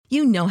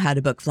You know how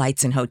to book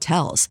flights and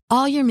hotels.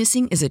 All you're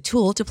missing is a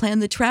tool to plan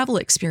the travel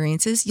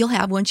experiences you'll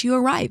have once you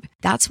arrive.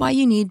 That's why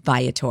you need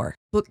Viator.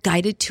 Book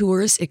guided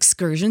tours,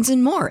 excursions,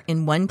 and more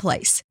in one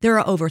place. There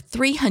are over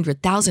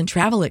 300,000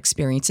 travel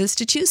experiences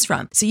to choose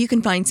from, so you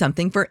can find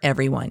something for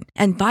everyone.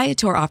 And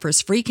Viator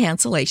offers free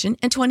cancellation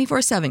and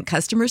 24/7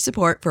 customer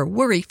support for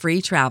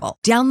worry-free travel.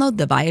 Download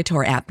the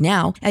Viator app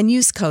now and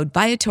use code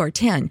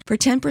Viator10 for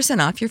 10%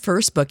 off your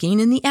first booking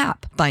in the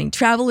app. Find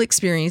travel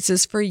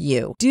experiences for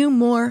you. Do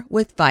more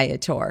with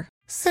Viator.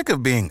 Sick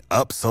of being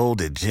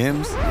upsold at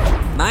gyms?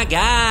 My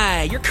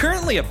guy, you're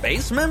currently a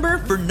base member.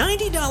 For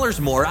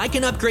 $90 more, I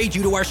can upgrade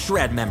you to our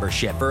Shred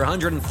membership. For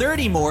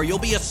 $130 more, you'll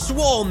be a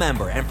Swole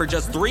member. And for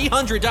just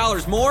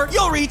 $300 more,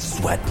 you'll reach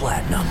Sweat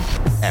Platinum.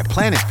 At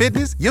Planet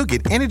Fitness, you'll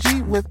get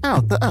energy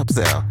without the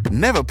upsell.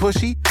 Never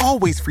pushy,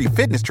 always free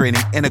fitness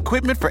training and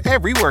equipment for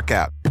every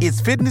workout.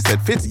 It's fitness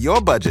that fits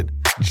your budget.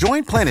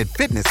 Join Planet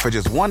Fitness for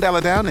just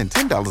 $1 down and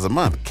 $10 a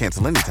month.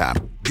 Cancel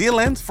anytime. Deal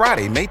ends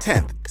Friday, May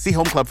 10th. See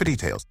Home Club for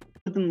details.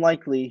 More than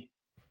likely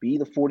be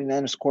the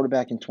 49ers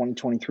quarterback in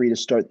 2023 to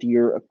start the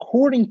year,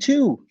 according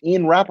to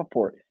Ian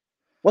Rappaport.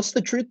 What's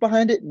the truth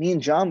behind it? Me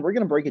and John, we're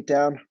going to break it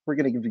down. We're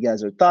going to give you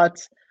guys our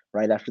thoughts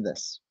right after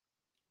this.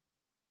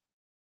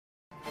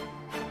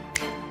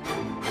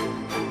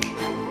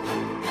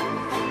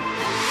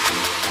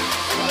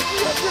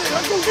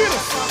 Let's go get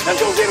him. Let's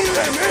go get him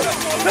today, man.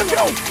 Let's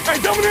go.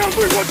 Hey, double down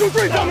 3, 1, 2,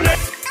 3, double down.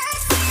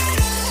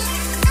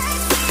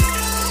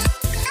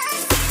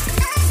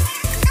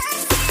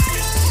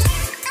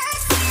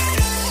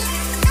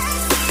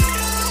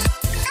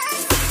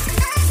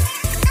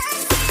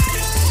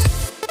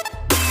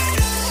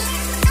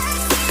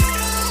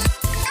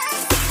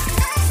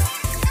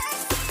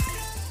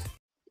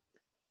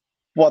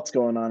 What's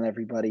going on,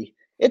 everybody?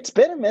 It's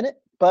been a minute,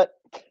 but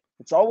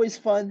it's always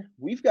fun.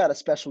 We've got a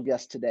special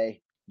guest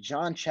today.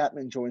 John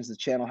Chapman joins the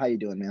channel. How you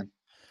doing, man?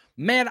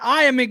 Man,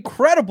 I am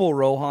incredible,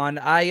 Rohan.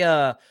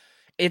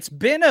 It's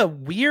been a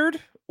weird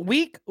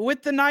week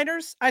with the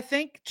Niners, I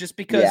think, just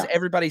because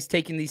everybody's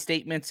taking these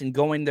statements and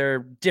going their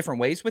different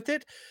ways with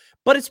it.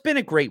 But it's been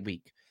a great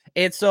week.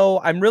 And so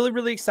I'm really,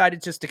 really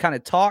excited just to kind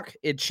of talk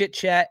and chit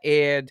chat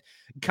and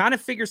kind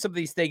of figure some of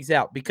these things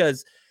out,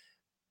 because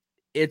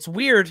it's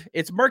weird.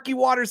 It's murky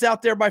waters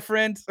out there, my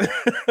friend.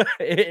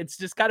 It's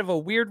just kind of a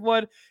weird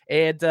one.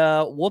 And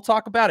we'll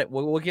talk about it.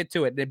 We'll get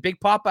to it. And Big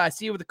Papa, I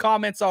see you with the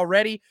comments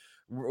already.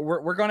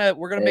 We're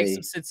gonna make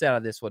some sense out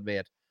of this one,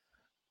 man.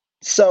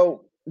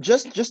 So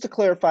just to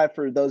clarify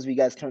for those of you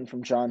guys coming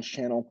from John's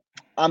channel,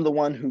 I'm the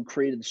one who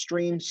created the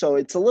stream. So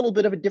it's a little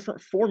bit of a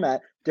different format,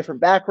 different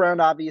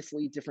background,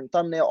 obviously, different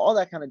thumbnail, all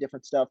that kind of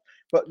different stuff.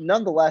 But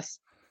nonetheless,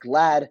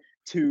 glad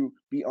to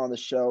be on the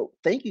show.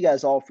 Thank you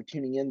guys all for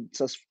tuning in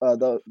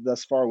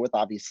thus far with,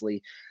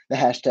 obviously, the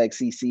hashtag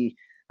CC.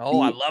 Oh,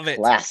 I love it.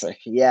 Classic.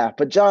 Yeah.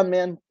 But John,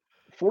 man,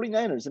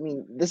 49ers, I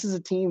mean, this is a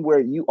team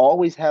where you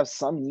always have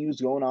some news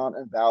going on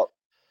about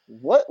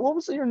what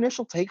was your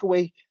initial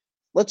takeaway?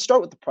 Let's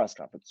start with the press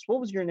conference.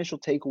 What was your initial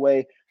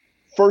takeaway?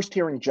 First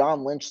hearing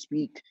John Lynch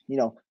speak,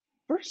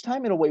 first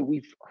time in a way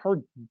we've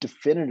heard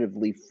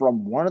definitively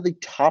from one of the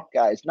top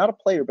guys, not a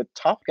player, but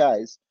top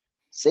guys,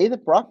 say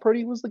that Brock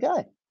Purdy was the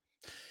guy.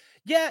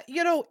 Yeah,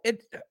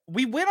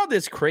 we went on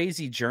this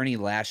crazy journey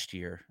last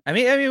year. I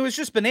mean, it was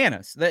just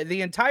bananas.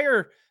 The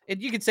entire,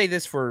 and you could say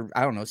this for,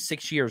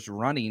 6 years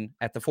running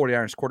at the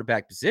 49ers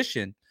quarterback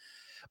position.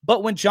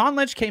 But when John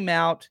Lynch came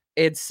out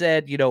and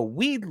said,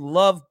 we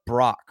love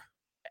Brock,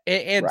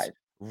 and right.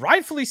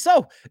 Rightfully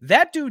so.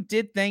 That dude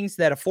did things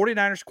that a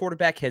 49ers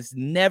quarterback has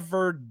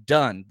never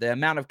done. The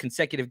amount of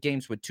consecutive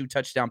games with 2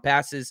 touchdown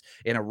passes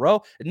in a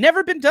row,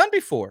 never been done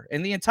before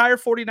in the entire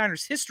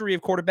 49ers history of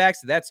quarterbacks.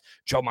 That's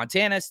Joe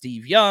Montana,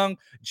 Steve Young,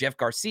 Jeff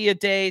Garcia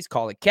days,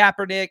 Colin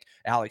Kaepernick,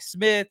 Alex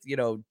Smith,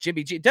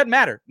 Jimmy G. It doesn't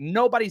matter.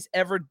 Nobody's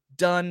ever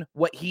done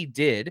what he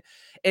did.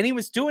 And he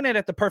was doing it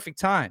at the perfect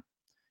time.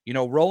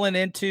 Rolling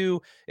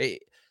into,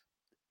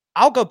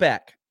 I'll go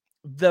back.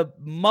 The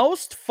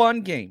most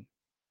fun game.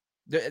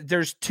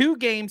 There's 2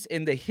 games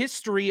in the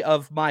history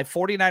of my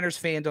 49ers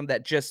fandom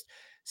that just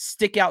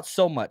stick out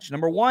so much.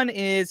 Number one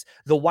is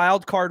the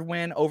wild card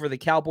win over the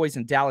Cowboys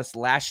in Dallas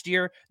last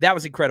year. That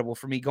was incredible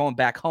for me, going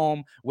back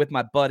home with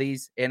my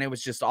buddies, and it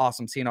was just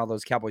awesome seeing all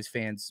those Cowboys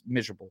fans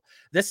miserable.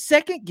 The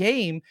second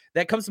game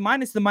that comes to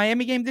mind is the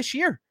Miami game this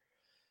year,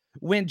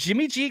 when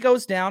Jimmy G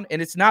goes down,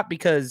 and it's not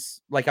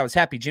because I was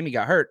happy Jimmy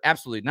got hurt.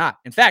 Absolutely not.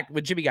 In fact,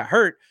 when Jimmy got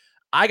hurt,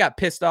 I got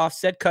pissed off,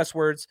 said cuss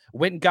words,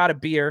 went and got a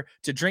beer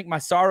to drink my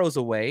sorrows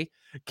away,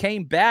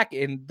 came back,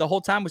 and the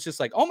whole time was just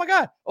like, oh my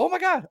God,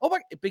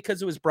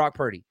 because it was Brock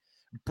Purdy.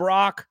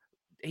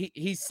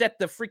 He set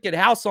the freaking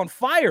house on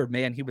fire,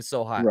 man. He was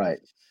so hot. Right.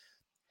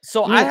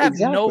 So I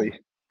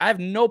have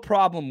no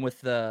problem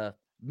with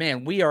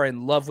we are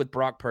in love with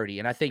Brock Purdy.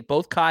 And I think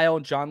both Kyle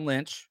and John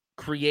Lynch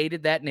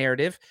created that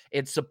narrative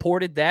and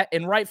supported that,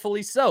 and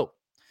rightfully so.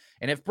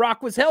 And if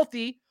Brock was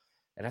healthy,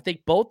 and I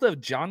think both of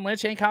John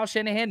Lynch and Kyle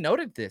Shanahan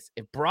noted this,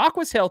 if Brock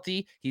was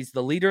healthy, he's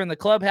the leader in the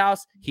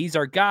clubhouse. He's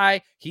our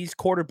guy. He's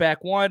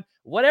quarterback 1.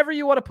 Whatever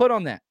you want to put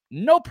on that.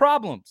 No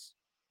problems.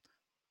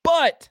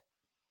 but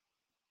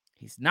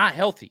he's not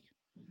healthy.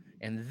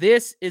 And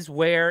this is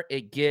where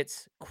it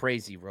gets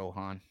crazy,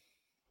 Rohan.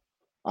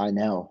 I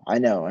know. I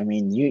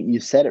mean, you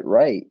said it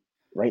right.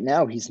 Right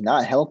now, he's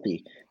not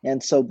healthy,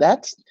 and so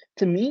that's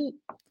to me.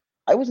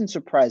 I wasn't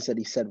surprised that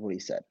he said what he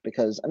said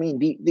because I mean,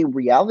 the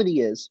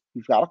reality is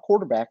you've got a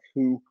quarterback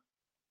who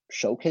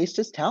showcased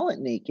his talent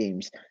in 8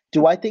 games.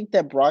 Do I think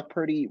that Brock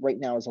Purdy right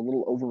now is a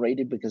little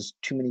overrated because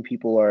too many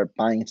people are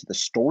buying into the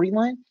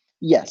storyline?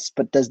 Yes,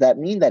 but does that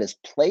mean that his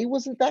play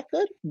wasn't that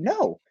good?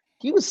 No.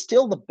 He was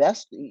still the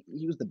best.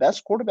 He was the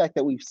best quarterback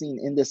that we've seen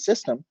in this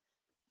system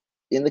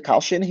in the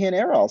Kyle Shanahan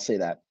era. I'll say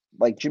that.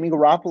 Like Jimmy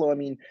Garoppolo, I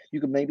mean,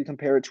 you could maybe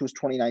compare it to his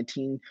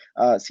 2019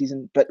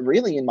 season, but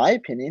really, in my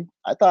opinion,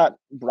 I thought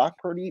Brock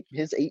Purdy,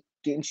 his 8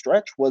 game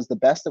stretch was the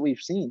best that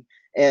we've seen.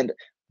 And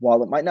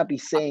while it might not be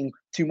saying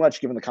too much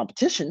given the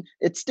competition,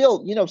 it's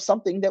still,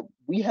 something that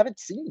we haven't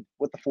seen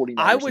with the 49ers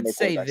I in would their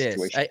say quarterback this.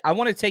 situation. I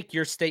want to take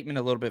your statement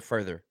a little bit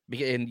further,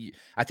 and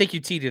I think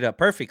you teed it up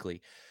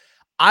perfectly.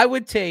 I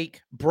would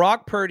take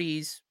Brock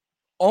Purdy's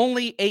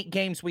only 8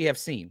 games we have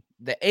seen,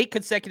 the 8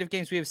 consecutive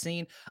games we have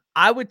seen.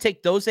 I would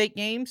take those 8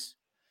 games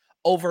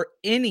over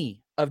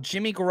any of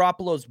Jimmy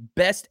Garoppolo's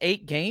best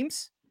 8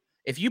 games.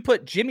 If you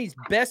put Jimmy's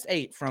best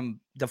 8 from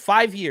the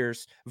 5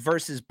 years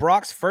versus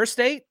Brock's first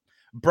 8,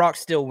 Brock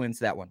still wins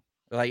that one.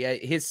 Like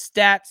his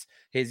stats,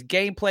 his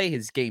gameplay,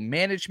 his game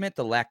management,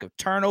 the lack of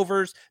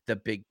turnovers, the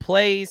big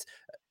plays.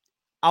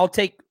 I'll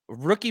take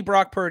rookie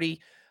Brock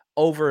Purdy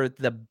over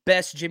the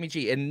best Jimmy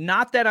G. And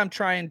not that I'm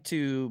trying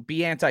to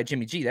be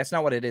anti-Jimmy G. That's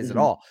not what it is at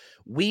all.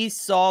 We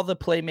saw the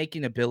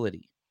playmaking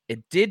ability.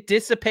 It did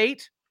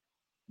dissipate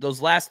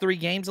those last 3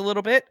 games a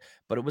little bit,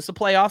 but it was the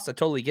playoffs. I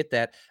totally get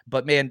that.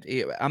 But, man,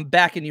 I'm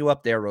backing you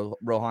up there,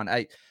 Rohan.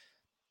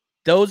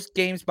 Those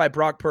games by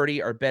Brock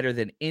Purdy are better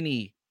than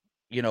any.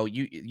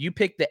 You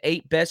pick the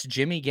 8 best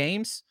Jimmy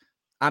games.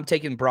 I'm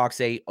taking Brock's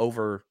 8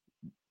 over.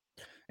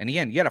 And,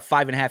 again, you got a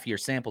 5.5-year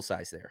sample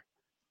size there.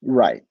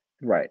 Right,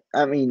 right.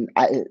 I mean,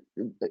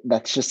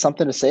 that's just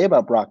something to say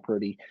about Brock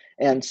Purdy.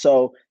 And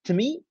so, to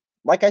me,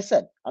 like I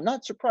said, I'm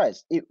not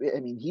surprised. I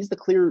mean, he's the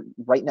clear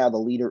right now the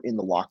leader in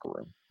the locker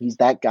room. He's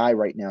that guy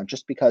right now,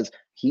 just because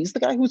he's the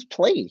guy who's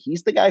played.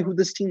 He's the guy who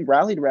this team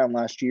rallied around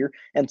last year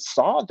and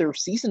saw their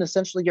season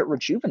essentially get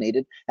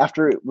rejuvenated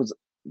after it was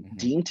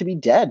deemed to be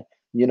dead.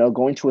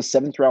 Going to a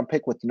 7th-round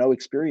pick with no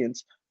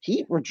experience,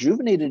 he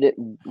rejuvenated it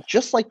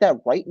just like that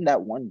right in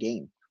that one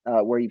game.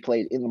 Where he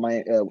played in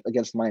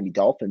against the Miami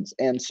Dolphins.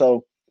 And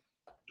so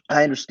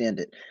I understand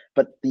it.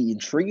 But the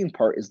intriguing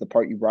part is the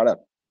part you brought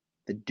up.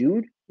 The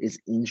dude is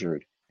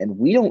injured, and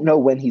we don't know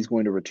when he's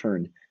going to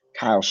return.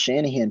 Kyle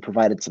Shanahan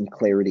provided some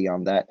clarity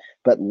on that.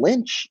 But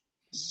Lynch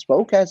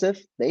spoke as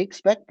if they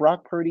expect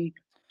Brock Purdy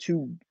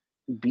to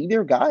be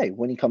their guy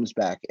when he comes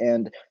back.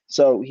 And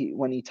so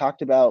when he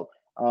talked about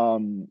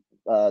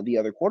the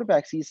other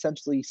quarterbacks, he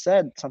essentially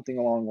said something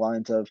along the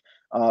lines of,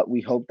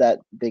 we hope that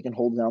they can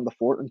hold down the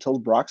fort until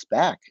Brock's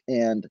back.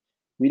 And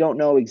we don't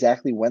know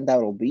exactly when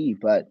that'll be,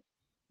 but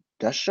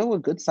does show a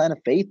good sign of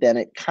faith. And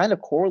it kind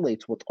of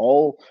correlates with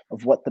all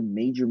of what the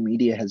major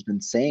media has been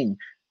saying,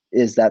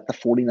 is that the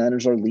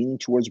 49ers are leaning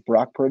towards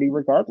Brock Purdy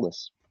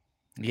regardless.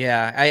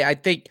 Yeah, I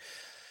think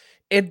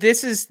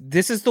this is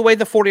the way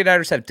the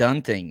 49ers have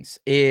done things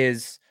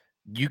is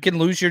you can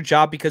lose your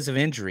job because of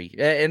injury.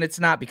 And it's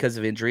not because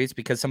of injury. It's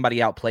because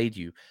somebody outplayed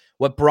you.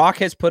 What Brock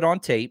has put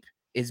on tape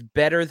is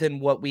better than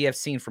what we have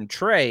seen from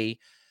Trey,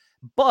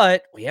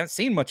 but we haven't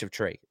seen much of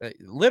Trey.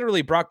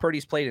 Literally, Brock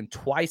Purdy's played in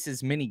twice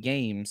as many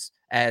games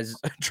as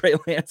Trey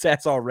Lance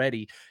has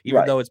already,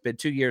 even though it's been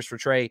 2 years for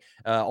Trey,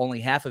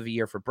 only half of a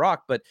year for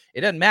Brock, but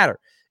it doesn't matter.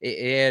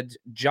 And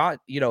John,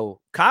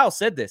 Kyle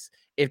said this.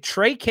 If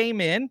Trey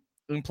came in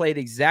and played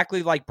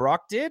exactly like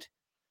Brock did,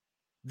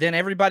 then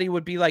everybody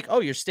would be like, oh,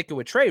 you're sticking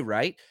with Trey,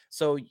 right?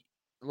 So,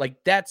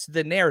 that's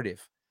the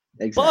narrative.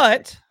 Exactly.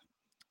 But,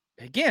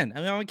 again,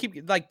 I'm going to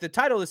keep, the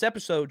title of this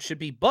episode should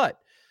be But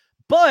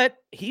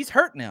he's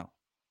hurt now.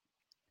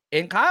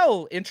 And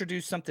Kyle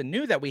introduced something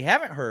new that we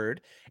haven't heard,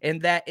 and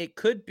that it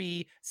could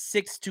be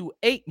 6 to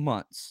 8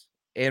 months.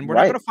 And we're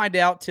not going to find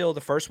out till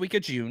the first week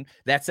of June.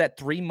 That's that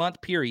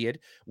 3-month period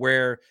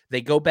where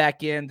they go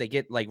back in, they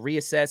get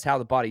reassess how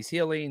the body's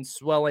healing,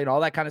 swelling, all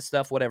that kind of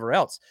stuff, whatever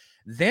else.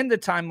 Then the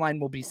timeline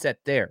will be set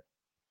there.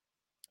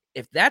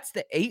 If that's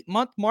the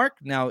 8-month mark,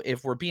 now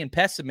if we're being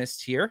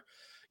pessimists here,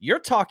 you're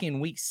talking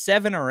week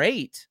 7 or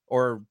 8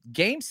 or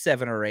game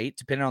 7 or 8,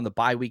 depending on the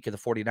bye week of the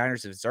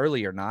 49ers, if it's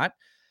early or not.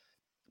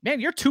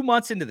 Man, you're 2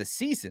 months into the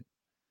season.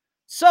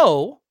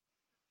 So,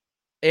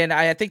 and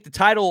I think the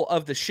title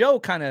of the show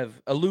kind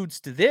of alludes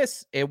to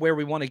this, and where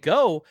we want to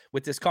go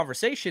with this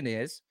conversation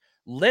is,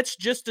 let's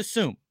just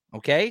assume,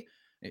 okay?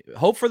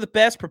 Hope for the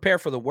best, prepare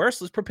for the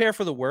worst. Let's prepare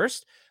for the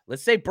worst.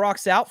 Let's say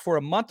Brock's out for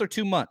a month or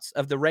 2 months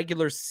of the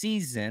regular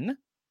season.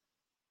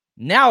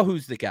 Now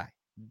who's the guy?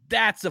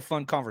 That's a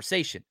fun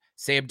conversation.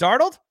 Sam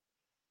Darnold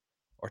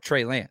or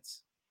Trey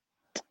Lance?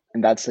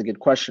 And that's a good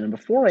question. And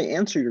before I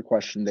answer your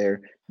question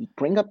there, you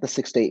bring up the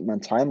 6 to 8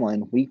 month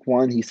timeline. Week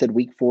 1, he said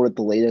week 4 at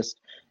the latest.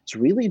 It's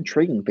really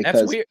intriguing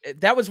That's because weird.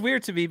 That was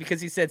weird to me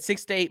because he said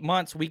 6 to 8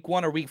 months, week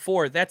 1 or week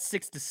 4. That's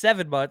 6 to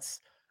 7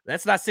 months.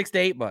 That's not 6 to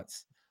 8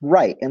 months.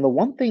 right, and the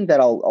one thing that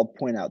I'll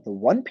point out, the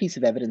one piece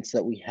of evidence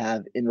that we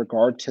have in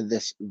regard to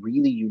this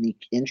really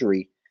unique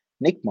injury,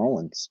 Nick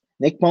Mullins.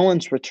 Nick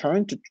Mullins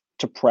returned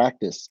to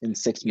practice in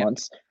 6 Yep.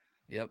 months,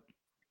 Yep.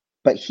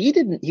 but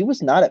he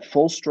was not at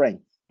full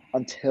strength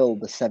until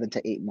the 7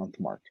 to 8 month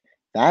mark.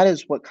 That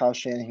is what Kyle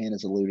Shanahan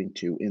is alluding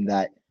to in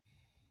that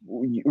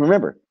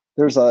remember,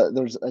 there's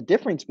a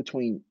difference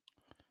between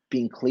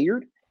being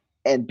cleared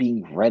and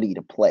being ready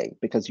to play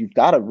because you've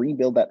got to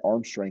rebuild that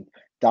arm strength.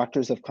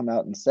 Doctors have come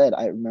out and said,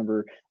 I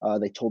remember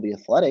they told The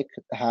Athletic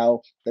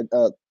how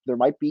that there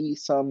might be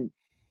some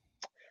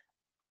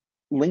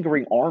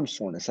lingering arm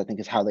soreness, I think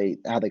is how they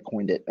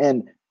coined it.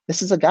 And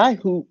this is a guy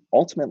who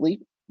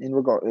ultimately, in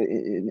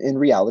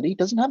reality,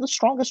 doesn't have the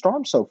strongest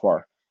arm so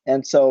far.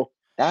 And so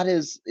that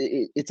is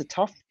it's a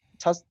tough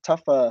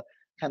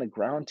kind of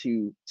ground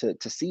to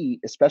see,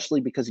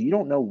 especially because you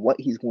don't know what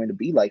he's going to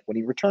be like when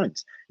he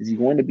returns. Is he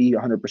going to be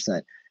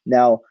 100%?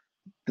 Now,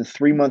 the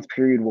 3-month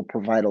period will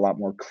provide a lot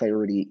more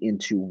clarity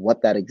into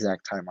what that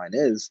exact timeline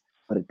is,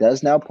 but it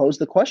does now pose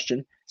the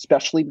question,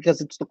 especially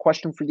because it's the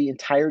question for the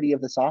entirety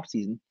of this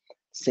offseason,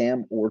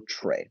 Sam or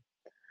Trey.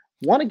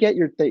 Want to get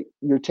your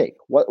take.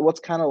 What's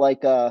kind of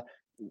like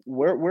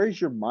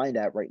where's your mind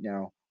at right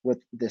now with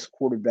this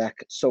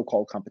quarterback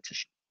so-called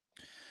competition?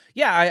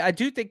 Yeah, I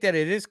do think that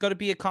it is going to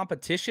be a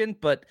competition,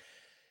 but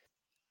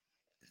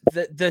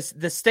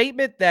the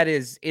statement that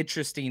is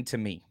interesting to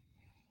me,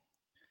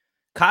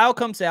 Kyle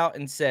comes out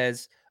and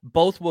says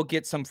both will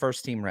get some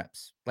first team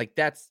reps. Like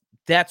that's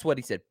what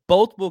he said.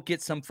 Both will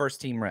get some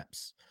first team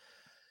reps.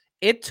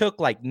 It took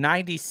like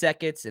 90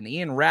 seconds, and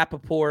Ian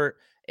Rappaport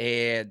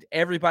and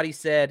everybody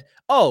said,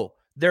 oh,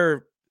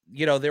 they're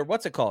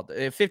what's it called?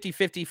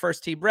 50-50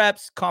 first team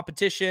reps,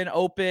 competition,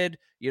 open,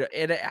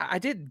 and I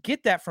didn't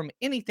get that from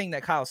anything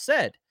that Kyle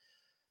said.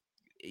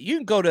 You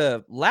can go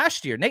to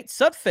last year. Nate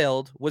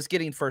Sudfeld was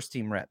getting first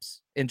team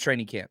reps in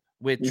training camp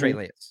with Trey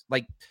Lance.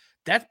 Like,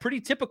 that's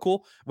pretty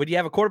typical when you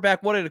have a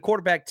quarterback 1 and a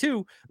quarterback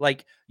 2.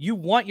 Like, you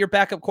want your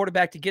backup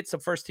quarterback to get some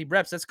first team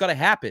reps. That's going to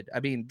happen. I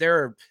mean,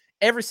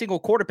 every single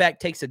quarterback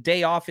takes a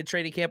day off in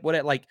training camp.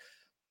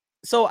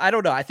 So I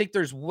don't know. I think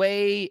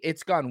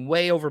it's gone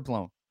way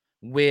overblown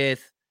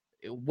with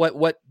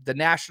what the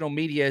national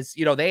media is.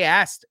 They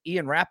asked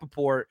Ian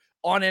Rappaport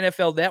on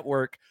NFL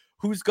Network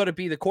who's going to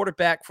be the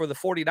quarterback for the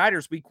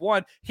 49ers week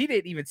 1. He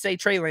didn't even say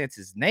Trey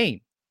Lance's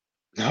name.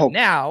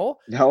 No.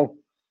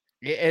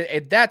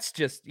 And that's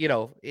just,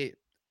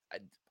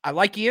 I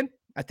like Ian.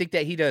 I think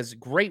that he does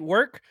great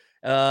work.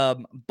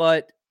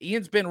 But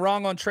Ian's been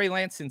wrong on Trey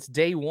Lance since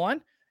day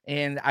 1.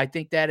 And I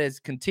think that has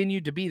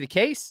continued to be the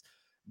case.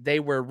 They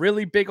were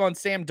really big on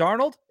Sam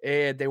Darnold,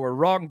 and they were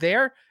wrong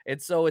there.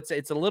 And so it's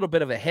a little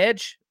bit of a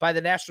hedge by the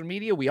national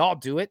media. We all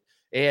do it.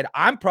 And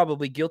I'm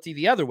probably guilty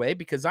the other way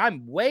because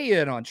I'm way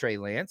in on Trey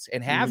Lance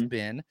and have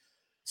been.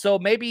 So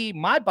maybe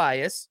my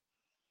bias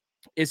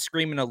is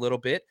screaming a little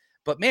bit.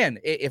 But, man,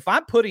 if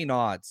I'm putting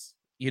odds,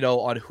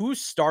 on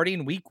who's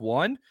starting week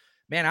 1,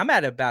 man, I'm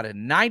at about a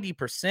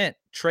 90%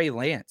 Trey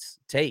Lance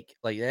take.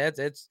 Like,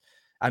 that's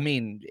I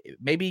mean,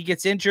 maybe he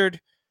gets injured.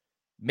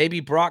 Maybe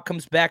Brock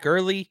comes back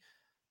early.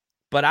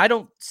 But I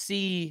don't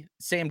see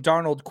Sam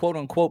Darnold, quote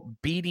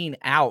unquote, beating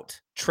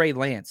out Trey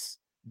Lance.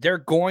 They're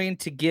going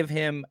to give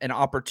him an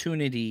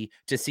opportunity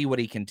to see what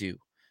he can do.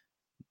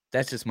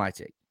 That's just my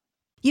take.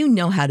 You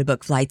know how to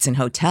book flights and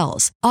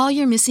hotels. All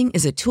you're missing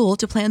is a tool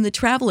to plan the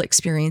travel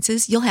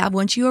experiences you'll have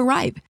once you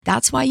arrive.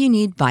 That's why you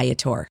need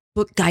Viator.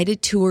 Book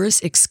guided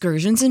tours,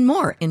 excursions, and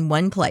more in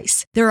one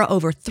place. There are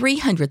over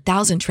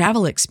 300,000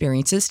 travel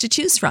experiences to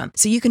choose from,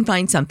 so you can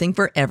find something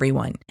for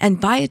everyone. And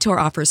Viator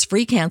offers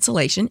free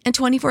cancellation and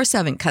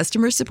 24/7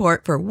 customer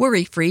support for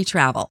worry-free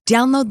travel.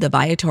 Download the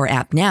Viator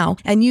app now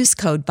and use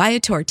code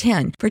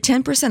Viator10 for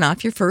 10%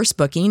 off your first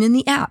booking in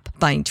the app.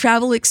 Find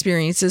travel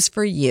experiences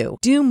for you.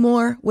 Do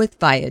more with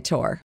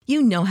Viator.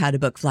 You know how to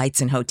book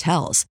flights and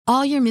hotels.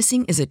 All you're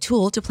missing is a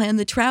tool to plan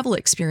the travel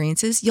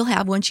experiences you'll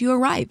have once you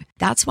arrive.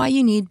 That's why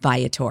you need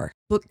Viator.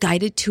 Book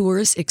guided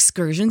tours,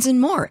 excursions,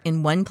 and more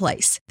in one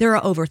place. There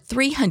are over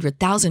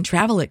 300,000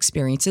 travel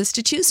experiences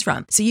to choose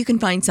from, so you can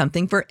find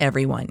something for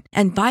everyone.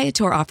 And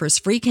Viator offers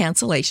free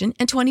cancellation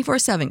and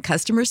 24/7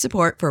 customer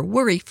support for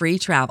worry-free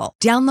travel.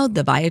 Download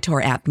the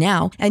Viator app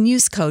now and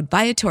use code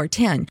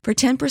Viator10 for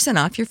 10%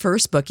 off your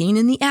first booking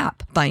in the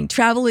app. Find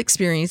travel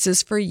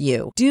experiences for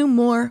you. Do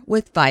more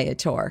with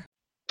Viator.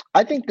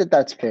 I think that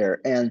that's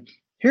fair. And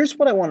here's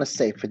what I want to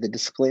say for the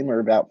disclaimer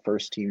about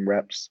first team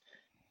reps.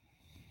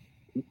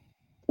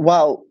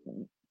 While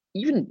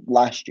even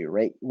last year,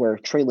 right, where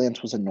Trey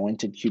Lance was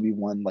anointed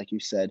QB1, like you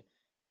said,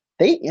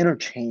 they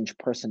interchange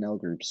personnel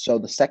groups. So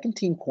the second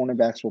team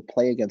cornerbacks will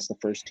play against the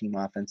first team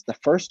offense. The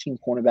first team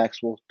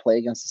cornerbacks will play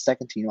against the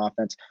second team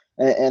offense.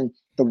 And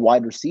the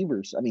wide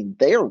receivers, I mean,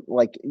 they are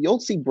like,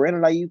 you'll see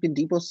Brandon Ayuk and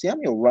Deebo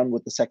Samuel run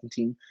with the second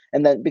team.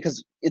 And then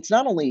because it's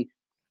not only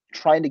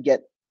trying to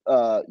get,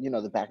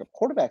 the backup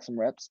quarterback some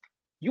reps,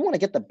 you want to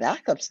get the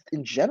backups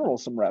in general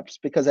some reps,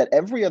 because at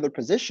every other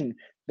position,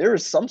 there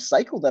is some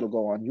cycle that'll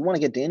go on. You want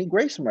to get Danny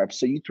Gray some reps,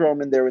 so you throw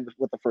him in there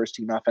with the first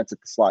team offense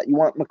at the slot. You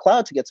want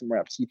McLeod to get some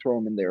reps, you throw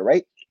him in there,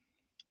 right?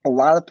 A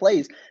lot of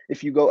plays,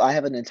 if you go, I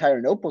have an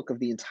entire notebook of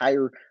the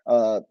entire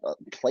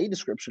play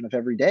description of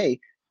every day.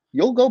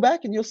 You'll go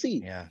back and you'll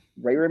see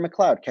Ray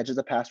McLeod catches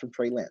a pass from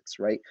Trey Lance,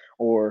 right?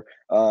 Or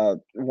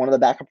one of the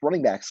backup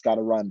running backs got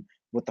a run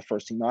with the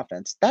first team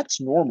offense. That's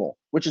normal,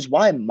 which is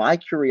why my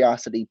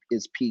curiosity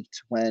is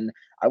piqued when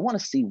I want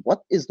to see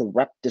what is the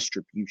rep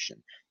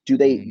distribution. Do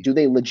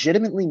they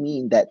legitimately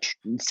mean that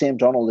Sam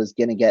Darnold is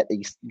going to get a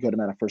good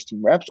amount of first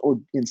team reps, or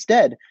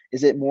instead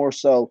is it more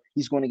so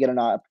he's going to get an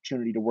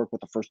opportunity to work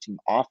with the first team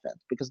offense?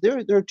 Because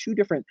there are two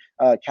different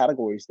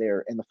categories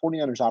there, and the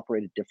 49ers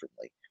operated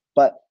differently.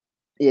 But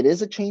it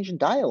is a change in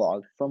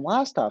dialogue from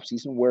last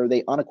offseason where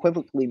they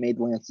unequivocally made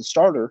Lance the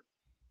starter.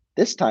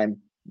 This time,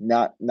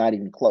 not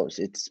even close.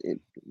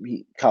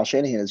 Kyle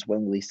Shanahan has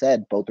willingly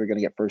said both are going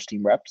to get first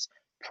team reps,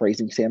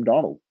 praising Sam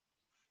Darnold.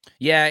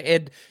 Yeah,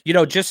 and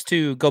just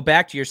to go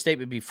back to your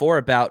statement before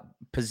about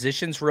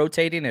positions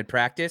rotating in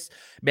practice,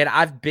 man,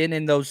 I've been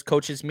in those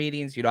coaches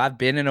meetings. I've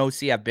been an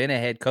OC, I've been a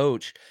head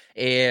coach,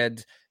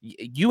 and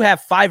you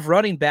have 5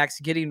 running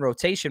backs getting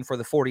rotation for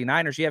the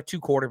 49ers. You have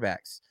 2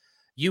 quarterbacks.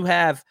 You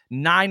have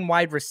 9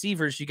 wide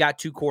receivers, you got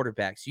 2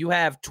 quarterbacks. You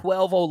have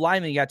 12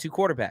 O-linemen, you got 2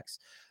 quarterbacks.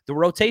 The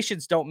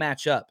rotations don't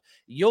match up.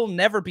 You'll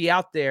never be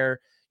out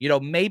there,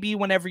 maybe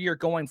whenever you're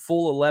going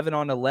full 11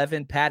 on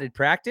 11 padded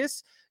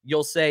practice,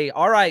 you'll say,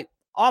 all right,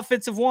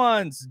 offensive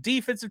ones,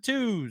 defensive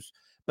twos.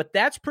 But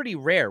that's pretty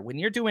rare. When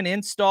you're doing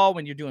install,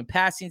 when you're doing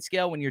passing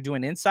scale, when you're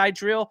doing inside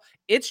drill,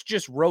 it's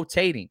just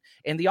rotating.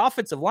 And the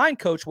offensive line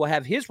coach will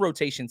have his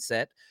rotation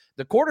set.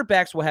 The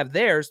quarterbacks will have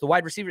theirs. The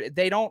wide receiver,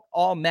 they don't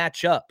all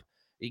match up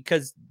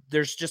because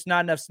there's just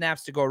not enough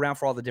snaps to go around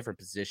for all the different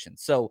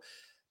positions. So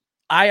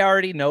I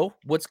already know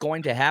what's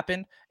going to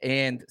happen,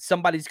 and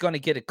somebody's going to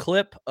get a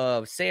clip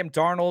of Sam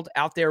Darnold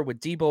out there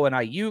with Debo and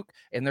Ayuk,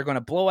 and they're going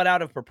to blow it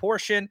out of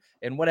proportion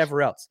and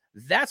whatever else.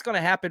 That's going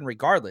to happen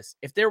regardless.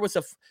 If there was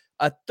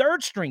a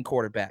third-string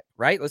quarterback,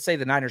 right? Let's say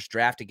the Niners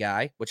draft a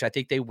guy, which I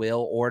think they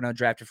will, or an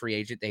undrafted free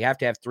agent. They have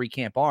to have 3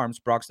 camp arms.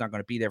 Brock's not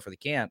going to be there for the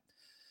camp.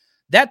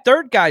 That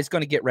third guy is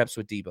going to get reps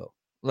with Debo.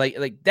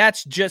 Like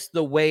that's just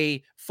the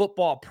way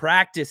football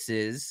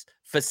practices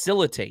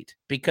facilitate,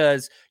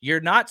 because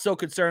you're not so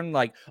concerned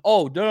like,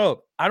 oh,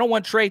 no, I don't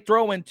want Trey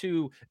throwing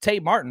to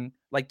Tate Martin.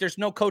 Like there's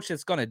no coach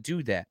that's going to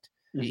do that.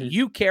 Mm-hmm.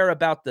 You care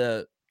about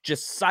the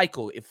just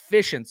cycle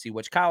efficiency,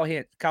 which Kyle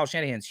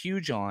Shanahan's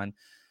huge on.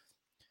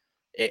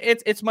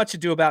 It's much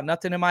ado about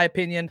nothing, in my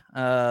opinion.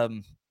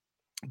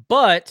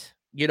 But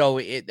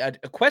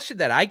a question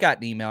that I got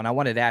in email, and I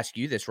wanted to ask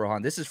you this,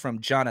 Rohan. This is from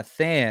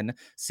Jonathan.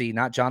 See,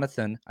 not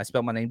Jonathan. I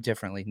spell my name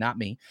differently, not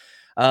me.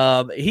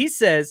 He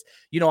says,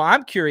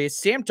 I'm curious.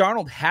 Sam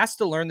Darnold has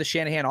to learn the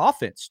Shanahan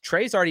offense.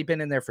 Trey's already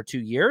been in there for 2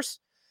 years.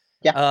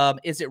 Yeah.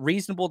 Is it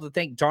reasonable to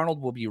think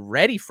Darnold will be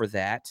ready for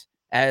that,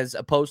 as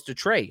opposed to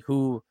Trey,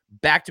 who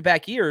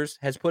back-to-back years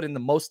has put in the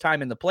most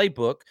time in the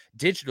playbook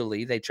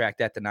digitally? They track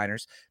that, the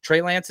Niners.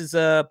 Trey Lance is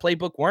a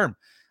playbook worm.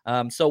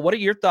 So what are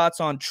your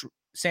thoughts on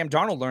Sam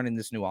Darnold learning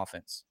this new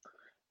offense?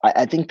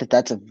 I think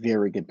that's a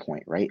very good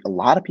point, right? A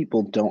lot of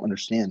people don't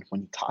understand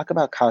when you talk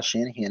about Kyle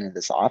Shanahan and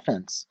this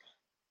offense,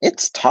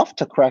 it's tough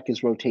to crack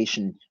his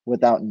rotation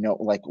without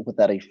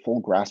a full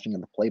grasping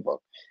of the playbook.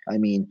 I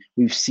mean,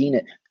 we've seen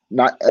it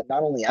not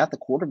only at the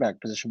quarterback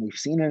position, we've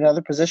seen it in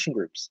other position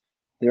groups.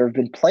 There have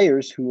been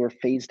players who are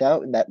phased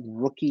out in that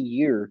rookie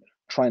year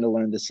trying to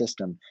learn the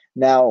system.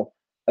 Now,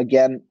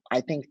 again,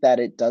 I think that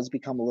it does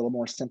become a little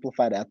more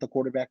simplified at the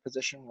quarterback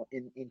position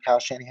in Kyle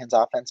Shanahan's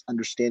offense,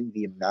 understanding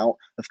the amount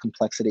of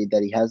complexity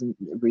that he has,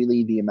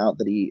 really the amount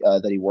that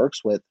he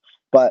works with.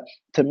 But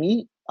to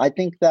me, I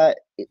think that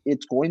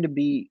it's going to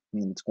be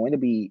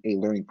a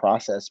learning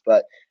process,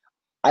 but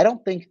I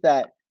don't think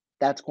that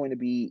that's going to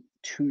be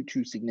too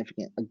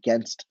significant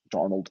against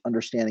Darnold,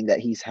 understanding that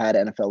he's had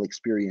NFL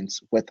experience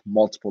with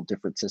multiple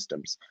different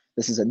systems.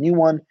 This is a new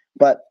one,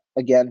 but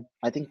again,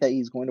 I think that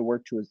he's going to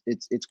work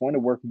it's going to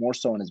work more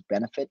so in his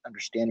benefit,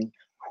 understanding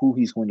who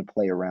he's going to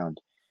play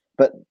around.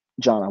 But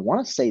John, I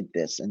want to say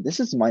this, and this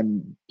is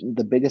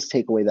the biggest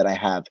takeaway that I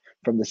have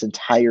from this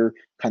entire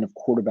kind of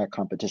quarterback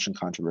competition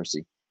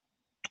controversy.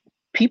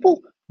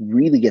 People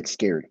really get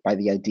scared by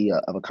the idea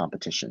of a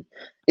competition.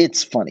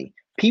 It's funny.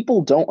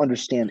 People don't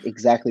understand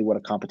exactly what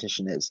a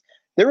competition is.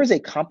 There is a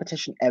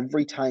competition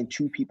every time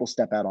 2 people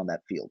step out on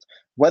that field,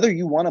 whether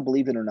you want to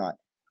believe it or not.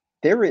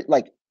 There is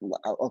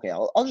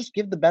I'll just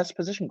give the best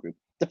position group.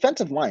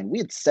 Defensive line. We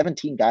had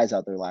 17 guys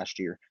out there last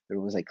year. There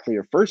was a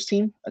clear first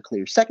team, a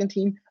clear second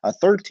team, a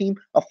third team,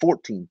 a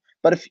fourth team.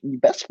 But if you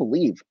best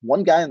believe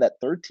one guy on that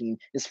third team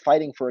is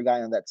fighting for a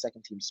guy on that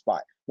second team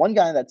spot. One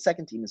guy on that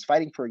second team is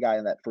fighting for a guy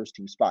on that first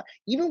team spot.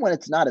 Even when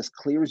it's not as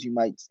clear as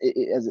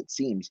it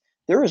seems,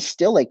 There is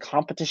still a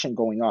competition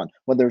going on.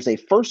 When there's a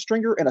first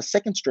stringer and a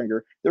second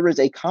stringer, there is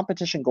a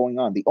competition going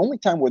on. The only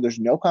time where there's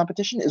no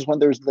competition is when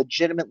there's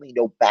legitimately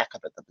no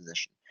backup at the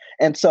position.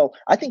 And so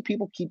I think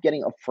people keep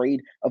getting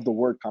afraid of the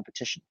word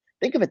competition.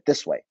 Think of it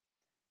this way.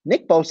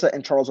 Nick Bosa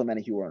and Charles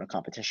Omenihu are in a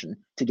competition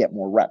to get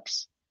more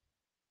reps.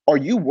 Are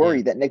you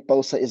worried that Nick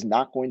Bosa is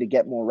not going to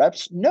get more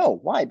reps?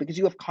 No. Why? Because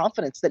you have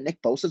confidence that Nick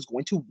Bosa is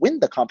going to win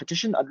the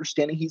competition,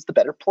 understanding he's the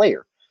better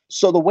player.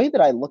 So the way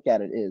that I look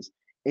at it is,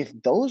 if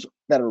those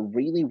that are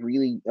really,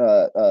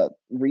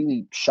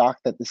 really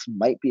shocked that this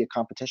might be a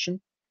competition,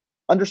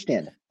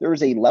 understand there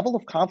is a level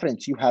of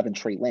confidence you have in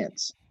Trey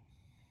Lance.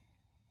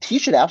 He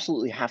should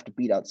absolutely have to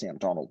beat out Sam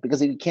Darnold,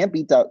 because if he can't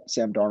beat out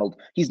Sam Darnold,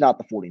 he's not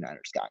the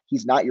 49ers guy.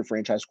 He's not your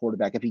franchise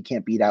quarterback if he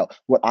can't beat out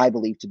what I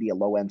believe to be a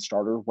low-end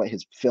starter, what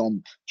his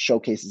film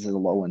showcases as a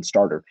low-end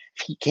starter.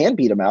 If he can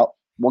beat him out,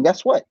 well,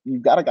 guess what?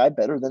 You've got a guy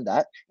better than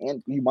that,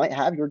 and you might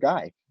have your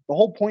guy. The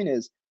whole point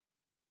is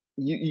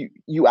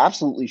you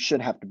absolutely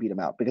should have to beat him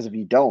out, because if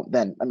you don't,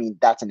 then, I mean,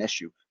 that's an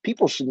issue.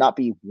 People should not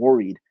be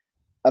worried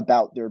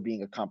about there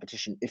being a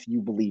competition if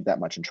you believe that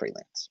much in Trey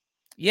Lance.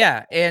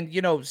 Yeah, and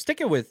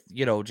sticking with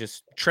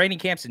just training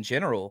camps in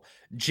general,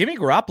 Jimmy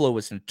Garoppolo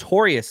was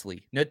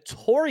notoriously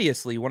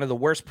one of the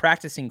worst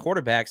practicing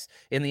quarterbacks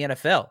in the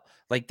NFL.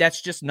 Like,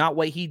 that's just not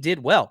what he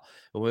did well.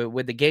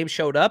 When the game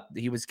showed up,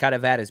 he was kind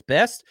of at his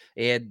best,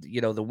 and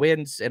the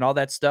wins and all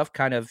that stuff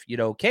kind of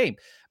came.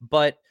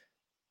 But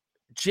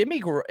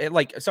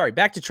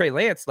back to Trey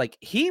Lance, like,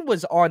 he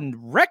was on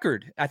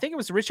record. I think it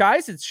was Rich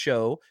Eisen's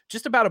show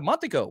just about a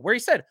month ago where he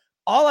said,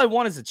 "All I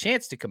want is a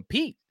chance to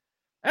compete."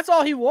 That's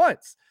all he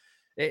wants.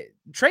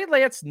 Trey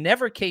Lance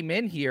never came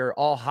in here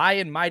all high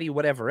and mighty,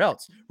 whatever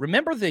else.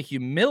 Remember the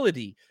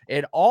humility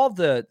and all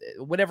the,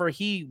 whenever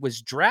he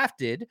was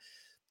drafted,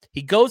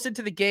 he goes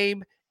into the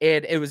game,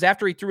 and it was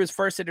after he threw his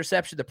first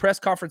interception, the press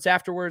conference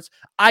afterwards,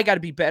 "I got to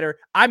be better.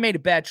 I made a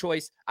bad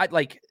choice."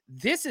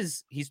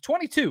 He's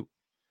 22.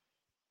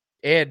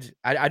 And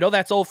I know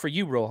that's old for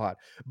you, Rohan,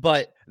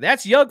 but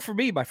that's young for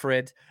me, my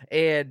friend.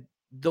 And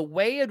the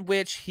way in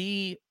which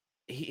he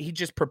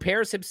just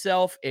prepares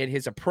himself and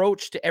his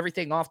approach to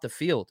everything off the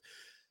field.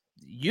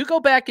 You go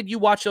back and you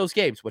watch those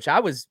games, which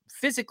I was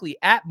physically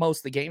at most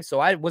of the games, so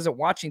I wasn't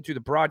watching through the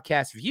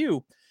broadcast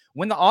view.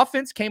 When the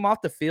offense came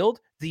off the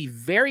field, the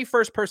very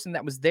first person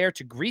that was there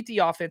to greet the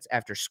offense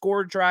after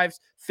score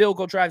drives, field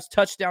goal drives,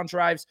 touchdown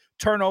drives,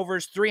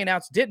 turnovers,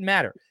 3-and-outs, didn't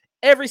matter.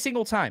 Every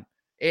single time.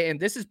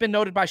 And this has been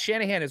noted by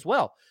Shanahan as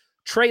well.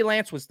 Trey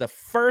Lance was the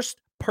first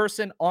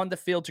person on the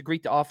field to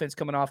greet the offense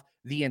coming off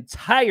the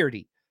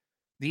entirety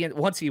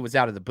once he was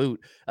out of the boot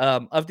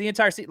of the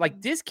entire season.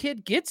 Like, this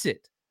kid gets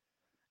it.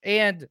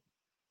 And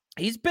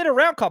he's been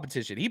around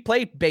competition. He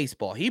played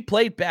baseball. He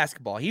played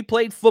basketball. He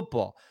played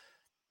football.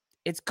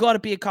 It's got to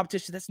be a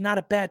competition. That's not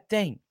a bad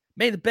thing.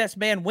 May the best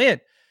man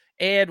win.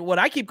 And what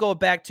I keep going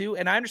back to,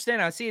 and I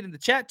understand, I see it in the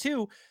chat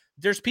too,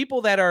 there's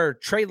people that are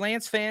Trey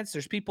Lance fans.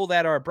 There's people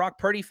that are Brock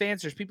Purdy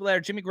fans. There's people that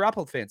are Jimmy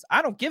Garoppolo fans.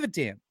 I don't give a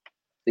damn.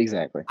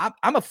 Exactly.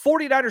 I'm a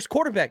 49ers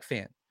quarterback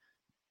fan.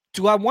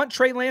 Do I want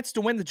Trey Lance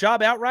to win the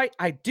job outright?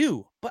 I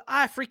do, but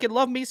I freaking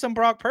love me some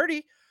Brock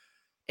Purdy.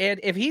 And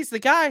if he's the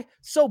guy,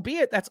 so be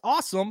it. That's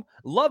awesome.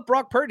 Love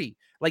Brock Purdy.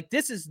 Like,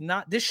 this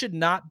should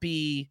not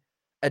be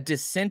a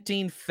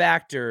dissenting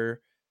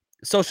factor.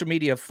 Social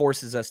media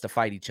forces us to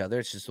fight each other.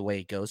 It's just the way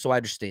it goes. So I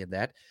understand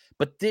that.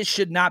 But this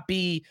should not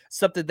be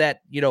something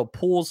that,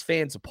 pulls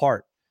fans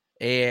apart.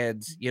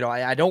 And,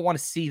 I don't want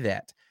to see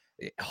that.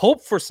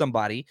 Hope for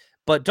somebody,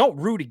 but don't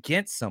root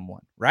against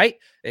someone, right?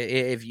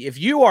 If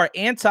you are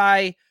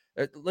anti,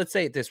 let's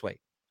say it this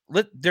way.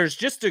 There's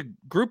just a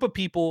group of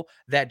people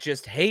that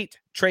just hate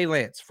Trey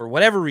Lance for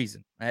whatever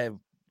reason.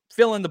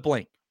 Fill in the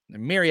blank. A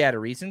myriad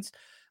of reasons.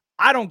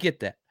 I don't get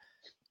that.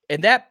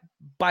 And that,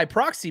 by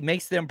proxy,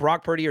 makes them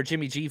Brock Purdy or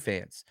Jimmy G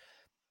fans.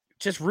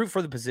 Just root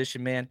for the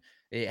position, man.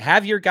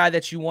 Have your guy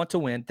that you want to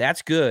win.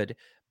 That's good.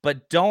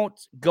 But don't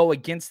go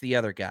against the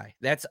other guy.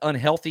 That's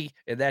unhealthy.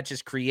 And that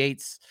just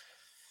creates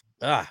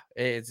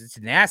it's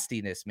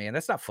nastiness, man.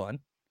 That's not fun.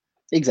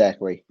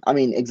 Exactly. I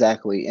mean,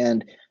 exactly.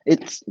 And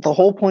it's the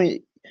whole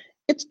point.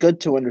 It's good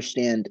to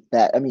understand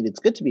that. I mean, it's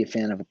good to be a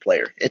fan of a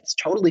player. It's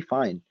totally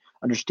fine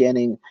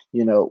understanding,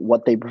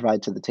 what they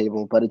provide to the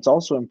table. But it's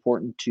also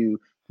important to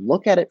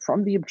look at it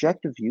from the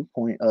objective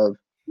viewpoint of,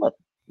 look,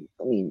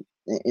 I mean,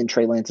 in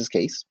Trey Lance's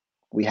case,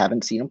 we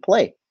haven't seen him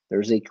play.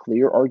 There's a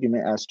clear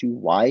argument as to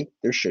why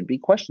there should be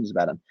questions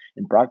about him.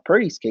 In Brock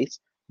Purdy's case,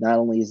 not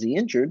only is he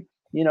injured,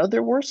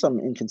 there were some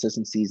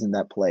inconsistencies in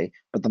that play,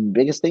 but the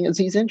biggest thing is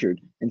he's injured.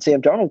 In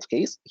Sam Darnold's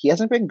case, he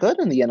hasn't been good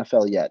in the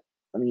NFL yet.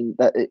 I mean,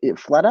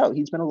 flat out,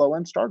 he's been a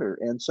low-end starter.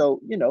 And so,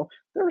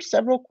 there are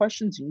several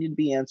questions you need to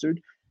be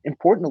answered.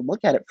 Important to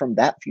look at it from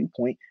that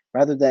viewpoint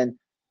rather than,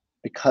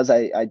 because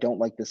I don't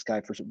like this guy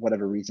for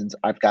whatever reasons,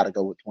 I've got to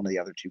go with one of the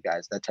other two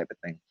guys, that type of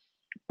thing.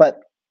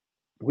 But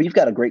we've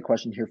got a great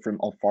question here from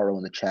Alfaro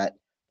in the chat.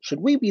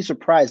 Should we be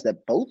surprised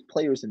that both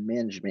players and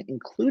management,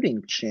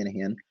 including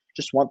Shanahan,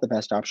 just want the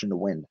best option to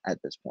win at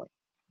this point?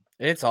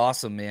 It's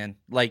awesome, man.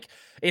 Like,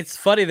 it's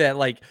funny that,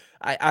 like,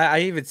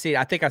 I even see,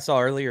 I think I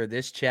saw earlier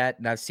this chat,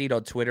 and I've seen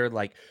on Twitter,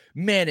 like,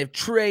 man, if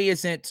Trey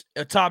isn't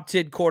a top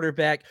 10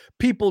 quarterback,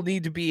 people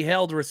need to be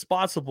held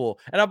responsible.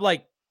 And I'm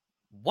like,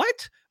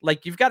 what?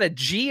 Like, you've got a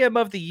GM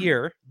of the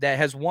year that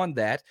has won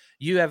that.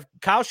 You have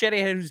Kyle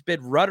Shanahan, who's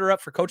been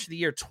runner-up for coach of the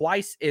year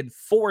twice in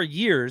 4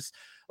 years.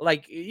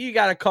 Like, you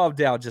got to calm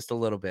down just a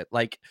little bit.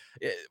 Like,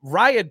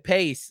 Ryan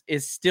Pace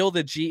is still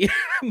the GM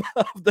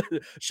of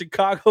the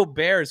Chicago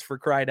Bears, for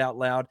crying out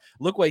loud.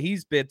 Look what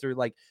he's been through.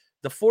 Like,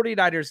 the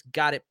 49ers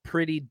got it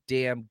pretty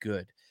damn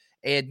good.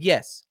 And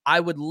yes, I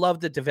would love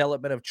the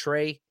development of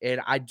Trey,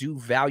 and I do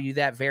value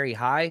that very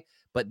high,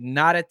 but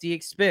not at the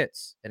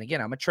expense. And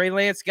again, I'm a Trey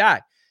Lance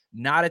guy,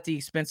 not at the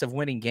expense of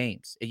winning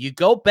games. And you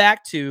go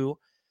back to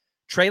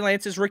Trey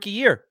Lance's rookie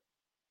year.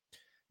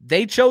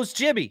 They chose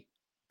Jimmy.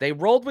 They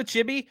rolled with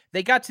Jimmy.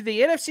 They got to the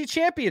NFC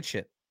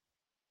Championship.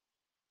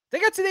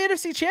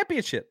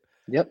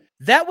 Yep.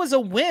 That was a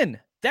win.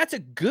 That's a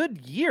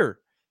good year.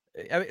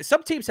 I mean,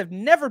 some teams have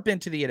never been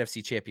to the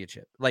NFC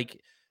Championship. Like,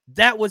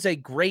 that was a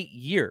great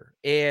year.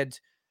 And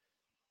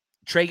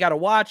Trey got a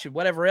watch and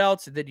whatever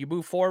else, and then you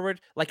move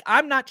forward. Like,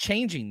 I'm not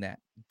changing that.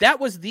 That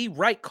was the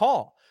right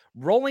call.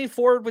 Rolling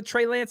forward with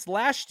Trey Lance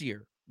last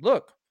year.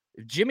 Look,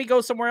 if Jimmy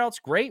goes somewhere else,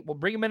 great. We'll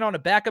bring him in on a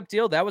backup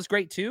deal. That was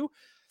great too.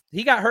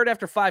 He got hurt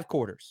after 5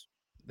 quarters.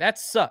 That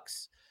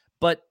sucks.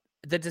 But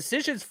the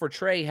decisions for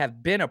Trey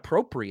have been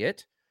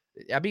appropriate.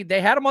 I mean,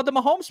 they had him on the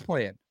Mahomes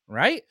plan,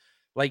 right?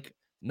 Like,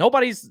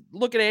 nobody's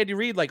looking at Andy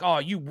Reid like, oh,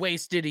 you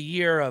wasted a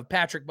year of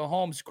Patrick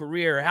Mahomes'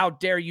 career. How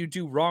dare you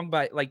do wrong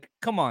by, like,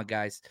 come on,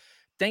 guys.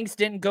 Things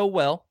didn't go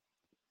well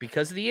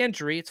because of the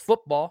injury. It's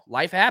football.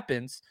 Life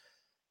happens.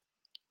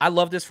 I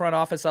love this front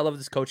office. I love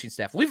this coaching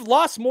staff. We've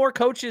lost more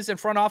coaches and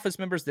front office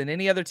members than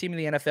any other team in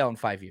the NFL in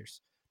 5 years.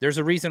 There's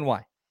a reason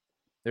why.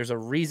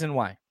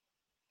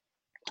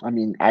 I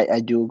mean, I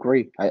do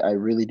agree. I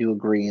really do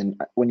agree. And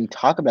when you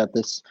talk about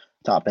this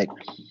topic,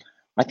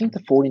 I think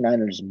the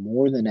 49ers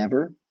more than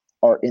ever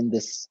are in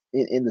this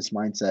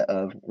mindset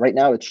of right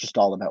now it's just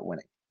all about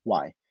winning.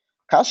 Why?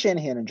 Kyle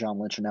Shanahan and John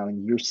Lynch are now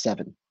in year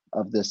 7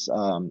 of this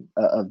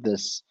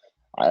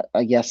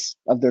I guess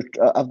of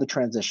the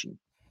transition.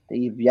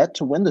 They've yet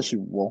to win the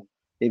Super Bowl.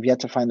 They've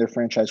yet to find their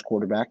franchise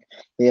quarterback.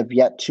 They have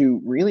yet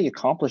to really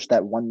accomplish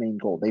that one main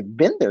goal. They've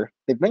been there.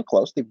 They've been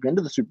close. They've been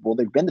to the Super Bowl.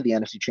 They've been to the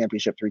NFC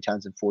Championship 3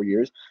 times in 4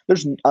 years.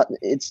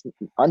 It's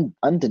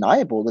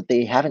undeniable that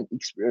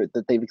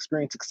they've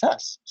experienced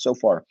success so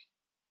far.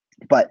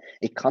 But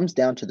it comes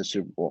down to the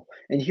Super Bowl.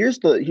 And here's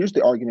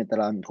the argument that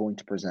I'm going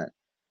to present.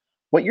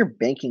 What you're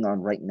banking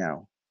on right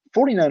now,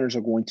 49ers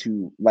are going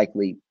to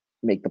likely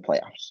make the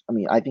playoffs. I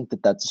mean, I think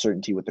that that's a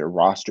certainty with their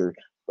roster,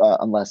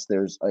 unless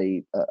there's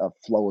a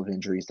flow of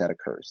injuries that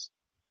occurs.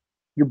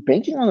 You're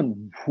banking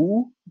on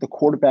who the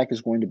quarterback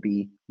is going to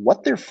be,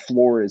 what their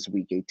floor is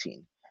week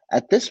 18.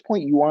 At this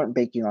point, you aren't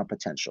banking on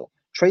potential.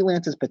 Trey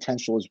Lance's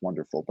potential is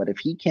wonderful, but if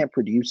he can't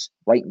produce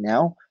right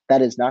now,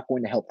 that is not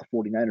going to help the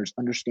 49ers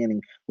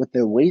understanding with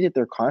the way that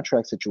their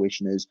contract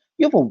situation is.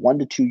 You have a 1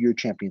 to 2 year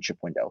championship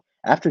window.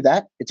 After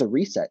that, it's a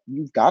reset.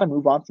 You've got to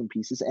move on from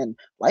pieces, and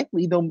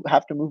likely they'll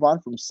have to move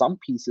on from some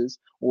pieces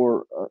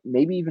or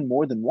maybe even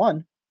more than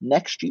one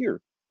next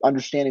year,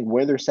 understanding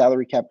where their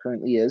salary cap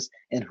currently is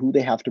and who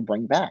they have to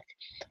bring back.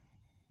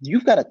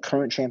 You've got a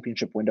current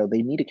championship window.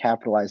 They need to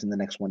capitalize in the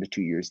next 1 to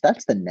 2 years.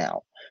 That's the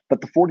now.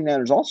 But the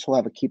 49ers also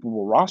have a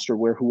capable roster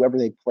where whoever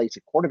they place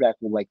at quarterback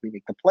will likely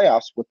make the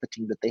playoffs with the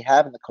team that they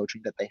have and the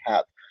coaching that they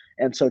have.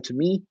 And so to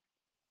me,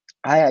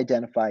 I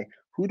identify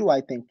who do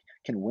I think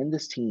can win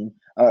this team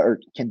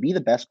or can be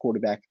the best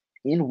quarterback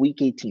in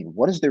week 18.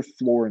 What is their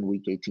floor in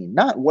week 18?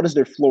 Not what is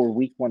their floor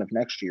week 1 of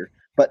next year,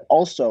 but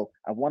also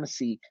I want to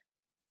see,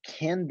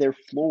 can their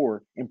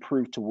floor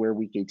improve to where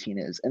week 18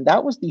 is? And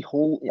that was the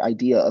whole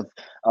idea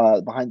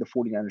of behind the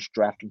 49ers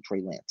drafting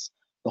Trey Lance.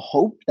 The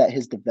hope that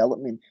his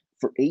development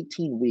for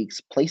 18 weeks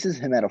places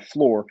him at a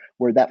floor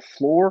where that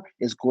floor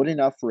is good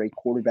enough for a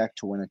quarterback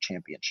to win a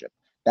championship.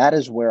 That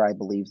is where I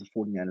believe the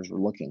 49ers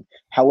were looking.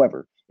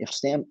 However, if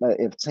Sam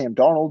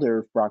Darnold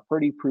or if Brock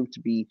Purdy prove to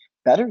be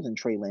better than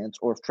Trey Lance,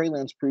 or if Trey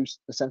Lance proves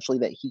essentially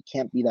that he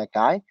can't be that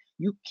guy,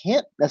 you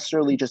can't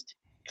necessarily just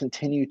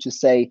continue to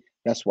say,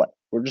 guess what?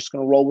 We're just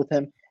going to roll with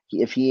him.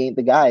 If he ain't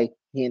the guy,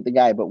 he ain't the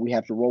guy, but we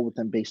have to roll with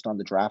him based on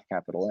the draft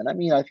capital. And I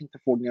mean, I think the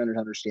 49ers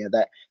understand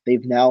that.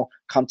 They've now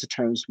come to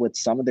terms with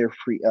some of their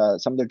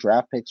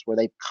draft picks where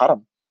they've cut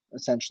them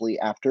essentially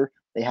after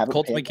they haven't.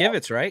 Colt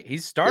McKivitz, right?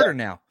 He's starter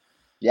now.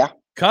 Yeah.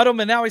 Cut him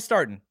and now he's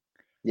starting.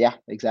 Yeah,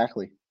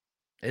 exactly.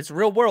 It's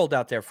real world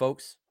out there,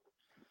 folks.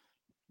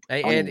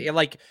 And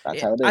like,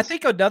 that's how it is. I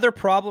think another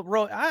problem,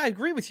 I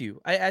agree with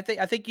you. I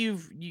think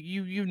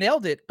you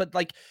nailed it. But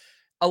like,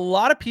 a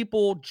lot of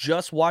people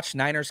just watch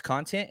Niners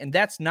content, and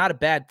that's not a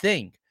bad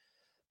thing.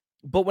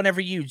 But whenever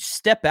you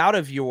step out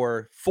of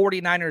your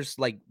 49ers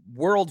like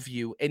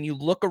worldview and you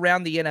look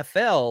around the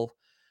NFL,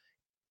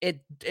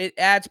 it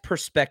adds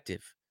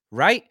perspective,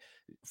 right?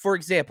 For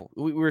example,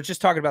 we were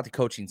just talking about the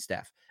coaching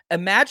staff.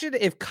 Imagine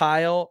if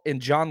Kyle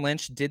and John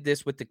Lynch did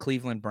this with the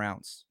Cleveland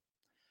Browns.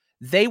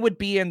 they would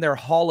be in their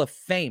Hall of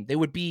Fame. They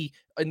would be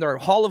in their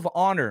Hall of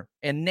Honor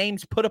and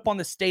names put up on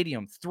the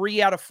stadium.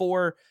 3 out of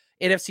 4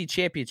 NFC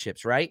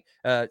championships, right?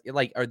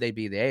 Or they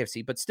be the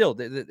AFC, but still,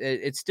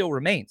 it still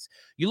remains.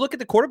 You look at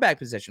the quarterback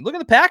position. Look at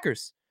the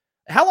Packers.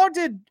 How long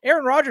did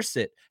Aaron Rodgers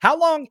sit? How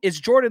long is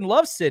Jordan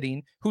Love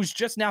sitting, who's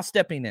just now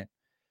stepping in?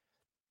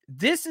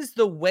 This is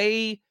the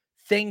way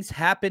things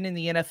happen in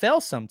the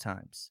NFL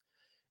sometimes.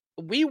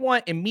 We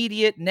want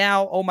immediate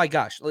now. Oh my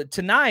gosh.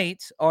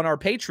 Tonight on our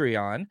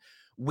Patreon,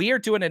 we are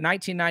doing a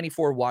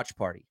 1994 watch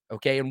party.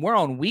 Okay. And we're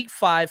on week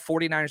 5,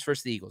 49ers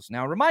versus the Eagles.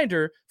 Now, a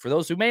reminder for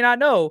those who may not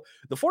know,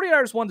 the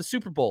 49ers won the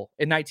Super Bowl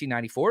in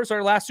 1994. It's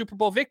our last Super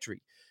Bowl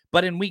victory.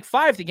 But in week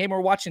 5, the game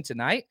we're watching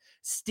tonight,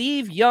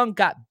 Steve Young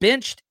got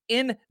benched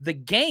in the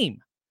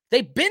game.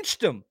 They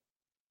benched him.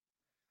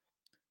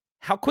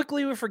 How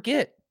quickly we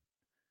forget.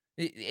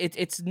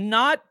 It's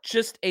not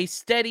just a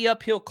steady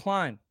uphill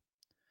climb.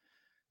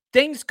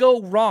 Things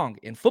go wrong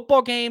in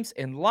football games,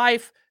 in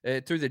life,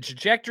 through the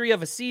trajectory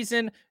of a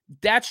season.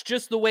 That's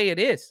just the way it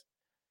is.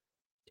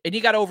 And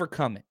you got to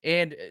overcome it.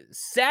 And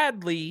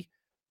sadly,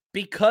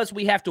 because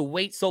we have to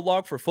wait so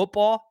long for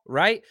football,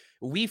 right?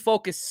 We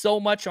focus so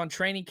much on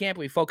training camp.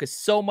 We focus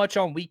so much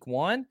on week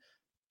 1.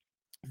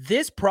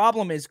 This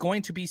problem is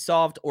going to be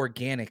solved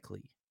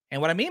organically.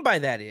 And what I mean by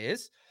that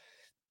is,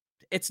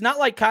 it's not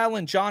like Kyle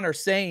and John are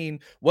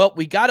saying, well,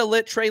 we got to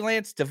let Trey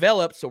Lance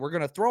develop, so we're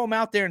going to throw him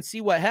out there and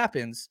see what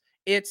happens.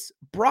 It's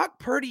Brock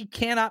Purdy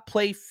cannot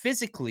play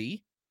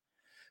physically,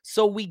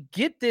 so we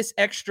get this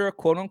extra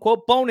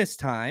quote-unquote bonus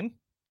time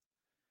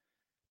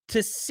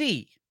to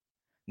see.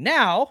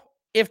 Now,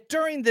 if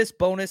during this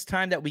bonus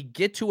time that we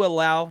get to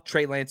allow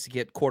Trey Lance to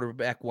get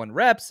quarterback 1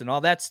 reps and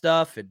all that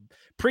stuff and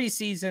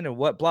preseason and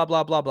what blah,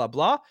 blah, blah, blah,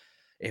 blah,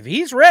 if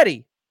he's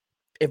ready,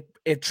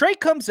 if Trey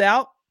comes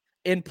out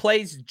and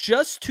plays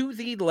just to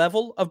the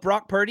level of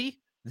Brock Purdy,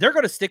 they're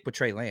going to stick with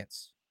Trey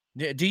Lance.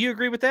 Do you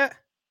agree with that?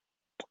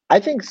 I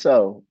think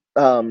so.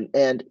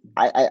 And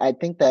I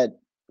think that,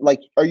 like,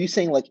 are you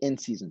saying like in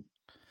season?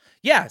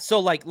 Yeah. So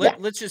like,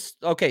 let's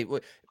just, okay.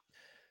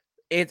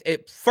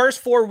 It first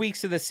 4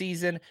 weeks of the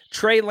season,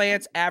 Trey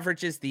Lance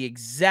averages the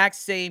exact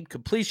same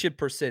completion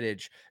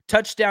percentage,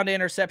 touchdown to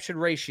interception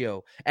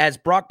ratio as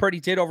Brock Purdy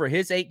did over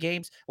his 8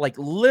 games, like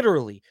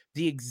literally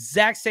the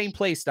exact same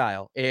play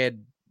style,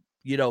 and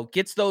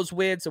gets those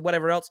wins and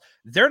whatever else.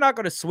 They're not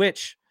going to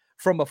switch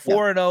from a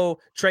 4-0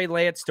 Trey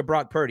Lance to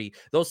Brock Purdy.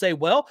 They'll say,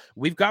 well,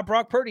 we've got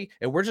Brock Purdy,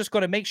 and we're just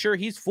going to make sure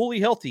he's fully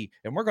healthy,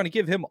 and we're going to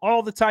give him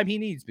all the time he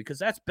needs because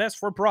that's best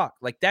for Brock.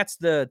 Like, that's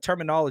the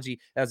terminology.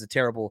 That was a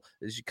terrible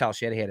Kyle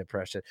Shanahan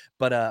impression,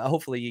 but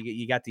hopefully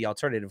you got the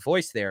alternative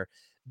voice there.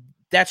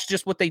 That's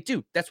just what they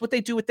do. That's what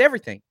they do with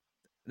everything.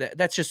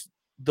 That's just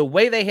the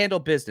way they handle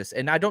business,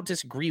 and I don't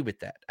disagree with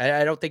that.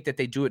 I don't think that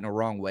they do it in a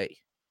wrong way.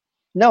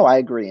 No, I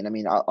agree. And I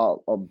mean,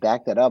 I'll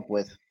back that up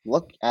with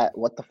look at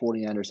what the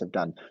 49ers have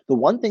done. The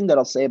one thing that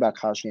I'll say about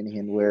Kyle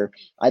Shanahan, where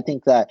I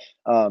think that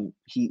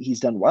he's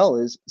done well,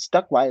 is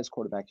stuck by his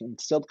quarterback and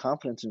instilled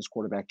confidence in his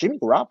quarterback. Jimmy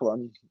Garoppolo, I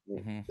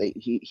mean,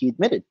 he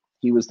admitted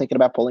he was thinking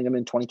about pulling him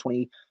in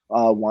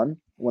 2021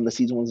 when the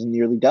season was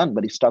nearly done,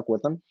 but he stuck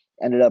with him,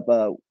 ended up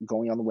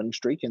going on the winning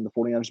streak, and the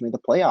 49ers made the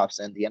playoffs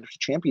and the NFC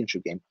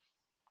Championship game.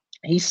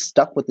 He's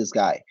stuck with this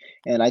guy.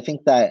 And I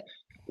think that,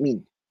 I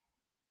mean,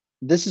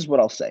 this is what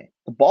I'll say.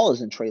 The ball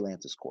is in Trey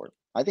Lance's court.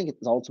 I think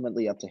it's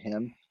ultimately up to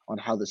him on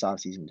how this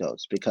offseason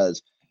goes,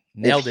 because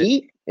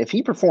if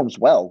he performs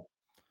well,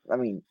 I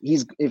mean,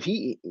 he's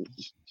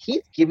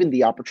given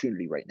the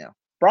opportunity right now.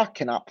 Brock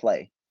cannot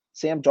play.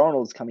 Sam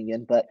Darnold is coming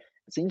in, but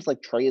it seems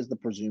like Trey is the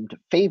presumed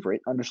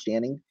favorite,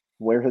 understanding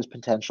where his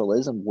potential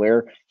is and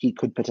where he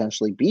could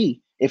potentially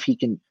be if he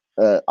can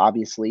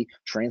obviously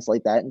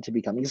translate that into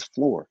becoming his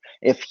floor.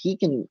 If he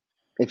can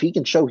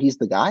show he's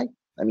the guy,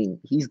 I mean,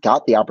 he's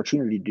got the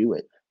opportunity to do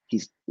it.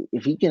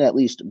 If he can at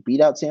least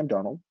beat out Sam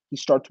Darnold, he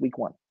starts week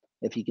 1.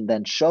 If he can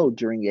then show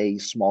during a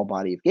small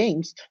body of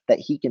games that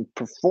he can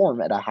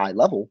perform at a high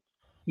level,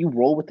 you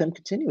roll with him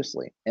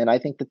continuously. And I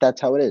think that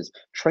that's how it is.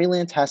 Trey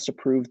Lance has to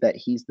prove that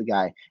he's the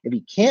guy. If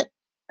he can't,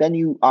 then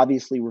you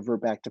obviously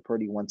revert back to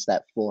Purdy once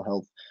that full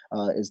health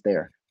is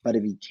there. But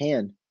if he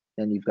can,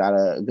 then you've got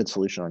a good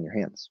solution on your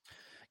hands.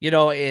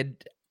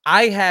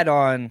 I had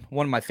on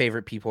one of my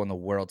favorite people in the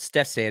world,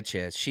 Steph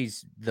Sanchez.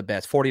 She's the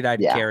best. 49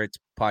 Carats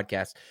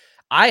podcast.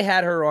 I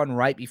had her on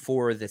right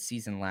before the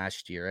season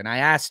last year, and I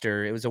asked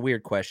her, it was a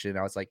weird question.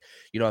 I was like,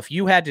 if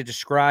you had to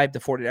describe the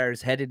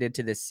 49ers headed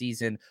into this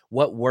season,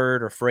 what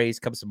word or phrase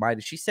comes to mind?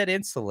 And she said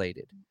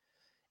insulated.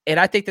 And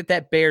I think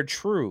that bared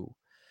true.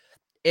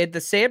 And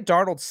the Sam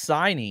Darnold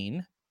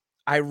signing,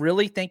 I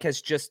really think has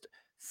just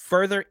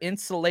further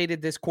insulated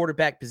this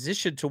quarterback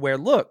position to where,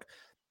 look,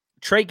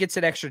 Trey gets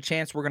an extra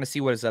chance. We're going to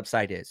see what his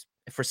upside is.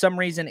 If for some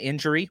reason,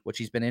 injury, which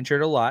he's been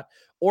injured a lot,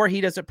 or he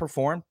doesn't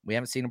perform, we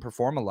haven't seen him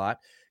perform a lot.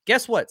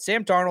 Guess what?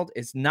 Sam Darnold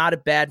is not a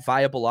bad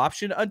viable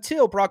option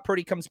until Brock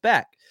Purdy comes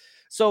back.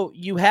 So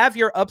you have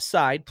your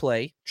upside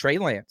play, Trey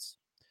Lance.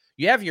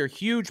 You have your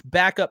huge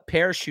backup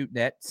parachute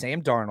net,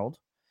 Sam Darnold.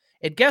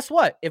 And guess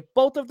what? If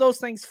both of those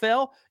things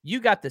fail, you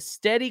got the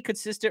steady,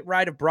 consistent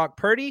ride of Brock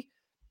Purdy.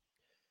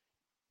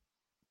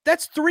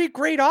 That's 3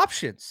 great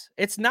options.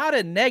 It's not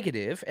a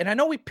negative. And I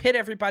know we pit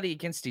everybody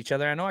against each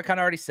other. I know I kind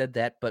of already said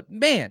that, but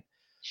man,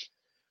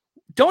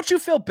 don't you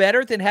feel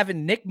better than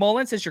having Nick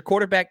Mullins as your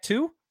quarterback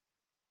too?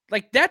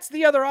 Like, that's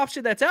the other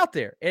option that's out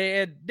there.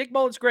 And Nick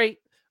Mullins, great,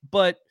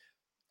 but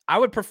I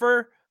would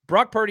prefer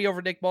Brock Purdy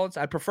over Nick Mullins.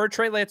 I prefer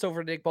Trey Lance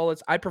over Nick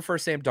Mullins. I prefer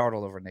Sam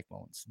Darnold over Nick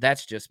Mullins.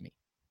 That's just me.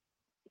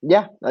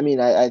 Yeah, I mean,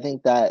 I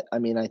think that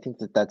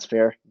that's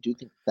fair. I do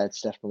think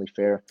that's definitely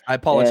fair. I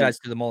apologize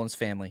to the Mullins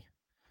family.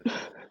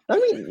 I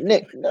mean,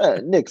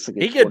 Nick's a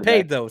good. He get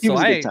paid though, he so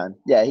was a good time.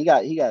 Yeah, he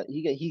got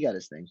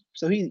his thing.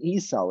 So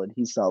he's solid.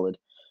 He's solid.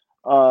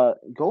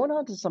 Going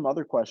on to some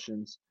other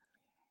questions.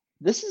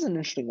 This is an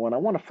interesting one. I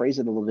want to phrase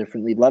it a little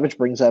differently. Levitt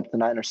brings up the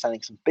Niners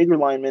signing some bigger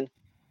linemen.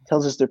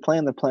 Tells us they're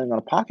planning on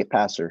a pocket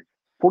passer.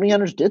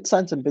 49ers did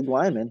sign some big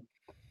linemen.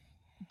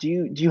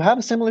 Do you have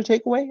a similar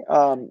takeaway?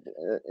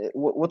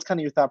 What's kind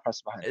of your thought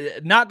process behind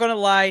it? Not gonna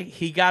lie,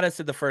 he got us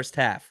in the first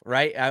half,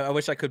 right? I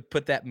wish I could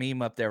put that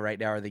meme up there right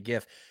now, or the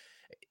GIF.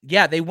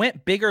 Yeah, they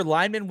went bigger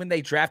linemen when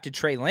they drafted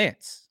Trey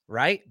Lance,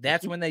 right?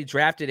 That's when they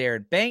drafted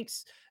Aaron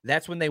Banks.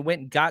 That's when they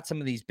went and got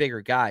some of these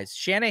bigger guys.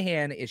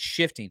 Shanahan is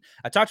shifting.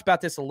 I talked about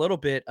this a little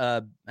bit.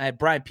 I had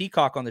Brian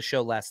Peacock on the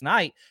show last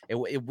night.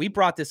 We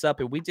brought this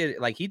up, and we did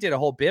he did a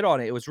whole bit on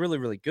it. It was really,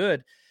 really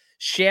good.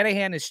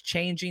 Shanahan is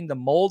changing the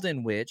mold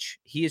in which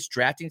he is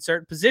drafting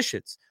certain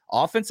positions,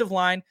 offensive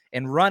line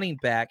and running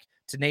back,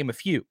 to name a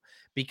few.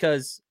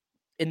 Because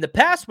in the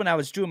past, when I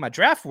was doing my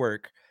draft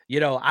work,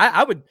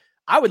 I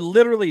would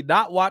literally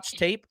not watch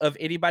tape of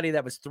anybody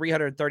that was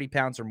 330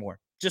 pounds or more.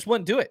 Just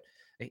wouldn't do it.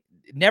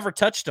 Never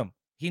touched them.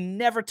 He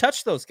never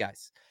touched those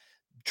guys.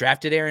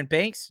 Drafted Aaron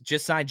Banks,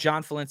 just signed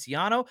John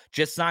Feliciano,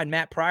 just signed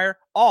Matt Pryor,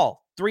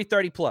 all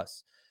 330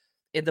 plus.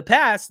 In the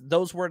past,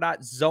 those were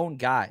not zone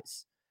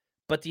guys.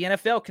 But the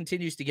NFL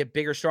continues to get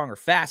bigger, stronger,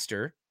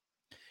 faster.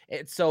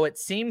 And so it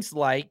seems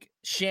like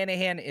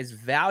Shanahan is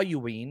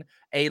valuing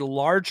a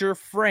larger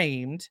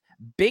framed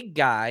big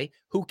guy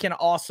who can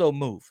also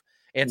move.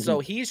 And so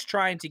he's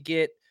trying to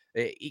get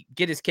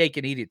his cake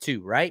and eat it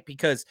too, right?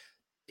 Because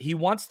he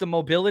wants the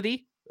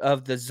mobility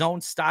of the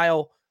zone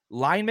style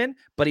lineman,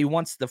 but he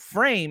wants the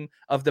frame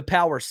of the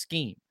power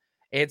scheme.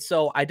 And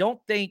so I don't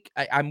think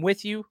I'm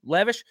with you,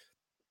 Levish.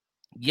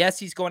 Yes,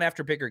 he's going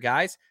after bigger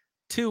guys.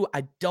 2,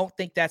 I don't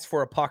think that's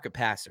for a pocket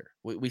passer.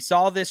 We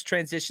saw this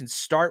transition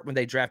start when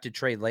they drafted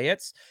Trey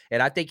Lance,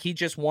 and I think he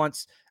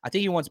wants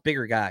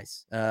bigger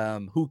guys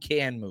who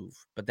can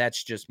move. But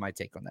that's just my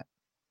take on that.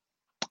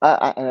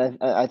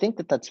 I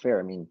think that's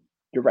fair. I mean,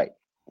 you're right.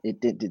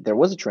 There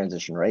was a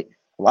transition, right?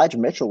 Elijah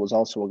Mitchell was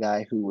also a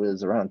guy who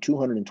was around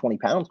 220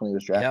 pounds when he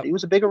was drafted. Yep. He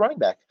was a bigger running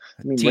back.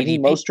 I mean,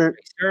 Raheem Mostert,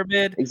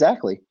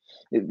 exactly.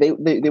 They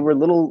were a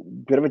little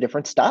bit of a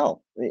different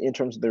style in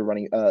terms of their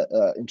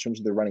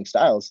running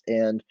styles.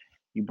 And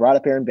you brought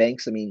up Aaron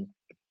Banks. I mean,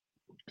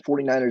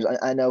 49ers.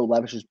 I know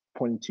Levish is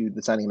pointing to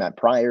the signing of Matt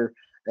Pryor,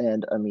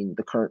 and I mean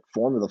the current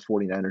form of the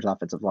 49ers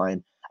offensive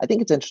line. I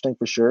think it's interesting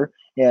for sure.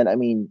 And I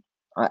mean,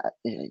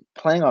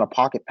 playing on a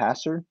pocket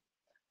passer,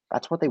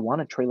 that's what they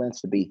wanted Trey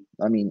Lance to be.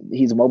 I mean,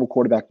 he's a mobile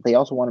quarterback, but they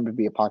also want him to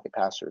be a pocket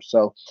passer.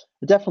 So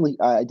I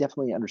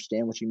definitely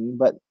understand what you mean.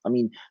 But I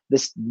mean,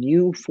 this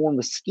new form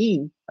of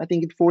scheme, I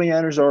think the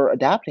 49ers are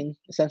adapting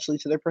essentially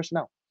to their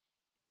personnel.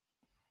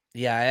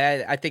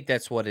 Yeah, I think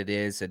that's what it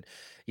is. And,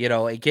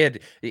 again,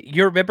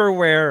 you remember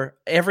where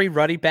every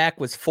running back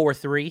was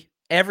 4-3?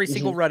 Every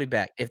single running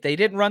back. If they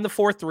didn't run the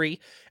 4-3,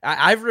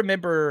 I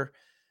remember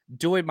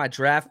doing my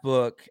draft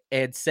book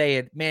and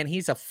saying, man,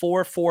 he's a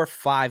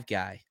 4-4-5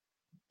 guy.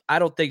 I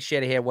don't think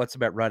Shanahan wants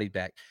him at running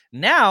back.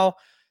 Now,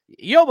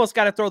 you almost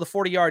got to throw the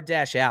 40-yard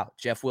dash out.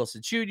 Jeff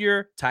Wilson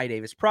Jr., Ty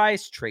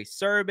Davis-Price, Trey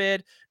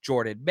Sermon,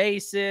 Jordan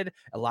Mason,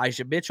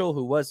 Elijah Mitchell,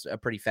 who was a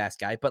pretty fast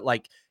guy. But,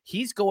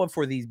 he's going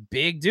for these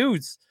big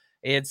dudes.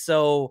 And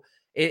so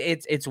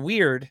it's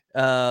weird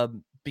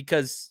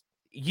because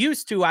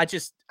used to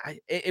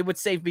it would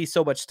save me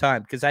so much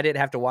time because I didn't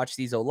have to watch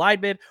these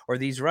O-linemen or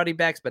these running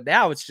backs. But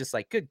now it's just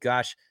good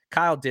gosh,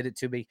 Kyle did it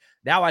to me.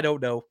 Now I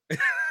don't know.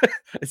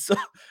 So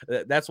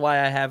that's why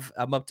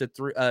I'm up to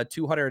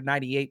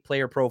 298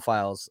 player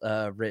profiles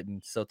written.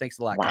 So thanks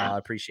a lot, wow. Kyle. I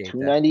appreciate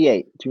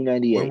 298. that.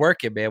 298. We're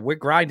working, man. We're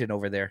grinding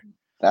over there.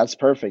 That's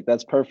perfect.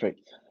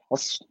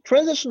 Let's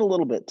transition a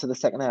little bit to the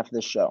second half of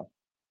this show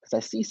because I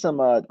see some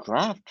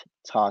draft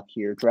talk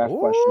here, draft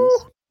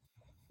questions.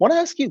 Want to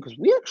ask you because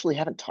we actually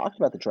haven't talked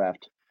about the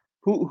draft.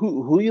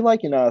 Who you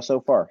liking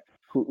so far?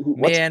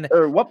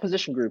 What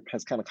position group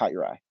has kind of caught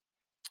your eye?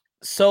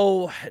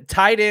 So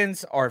tight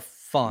ends are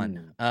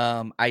fun.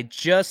 I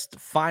just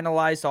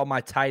finalized all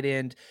my tight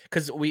end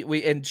because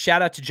we and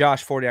shout out to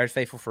Josh 49ers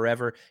Faithful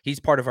Forever. He's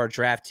part of our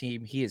draft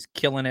team. He is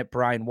killing it.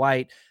 Brian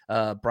White,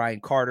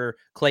 Brian Carter,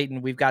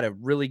 Clayton. We've got a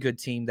really good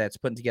team that's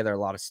putting together a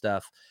lot of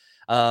stuff.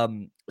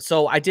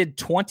 So I did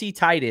 20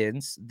 tight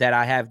ends that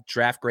I have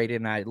draft graded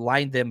and I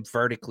lined them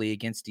vertically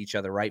against each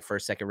other, right?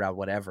 First, second round,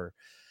 whatever.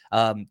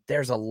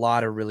 There's a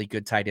lot of really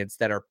good tight ends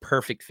that are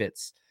perfect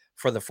fits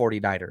for the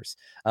 49ers.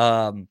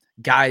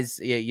 Guys,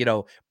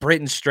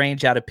 Britton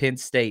Strange out of Penn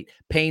State,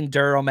 Payne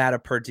Durham out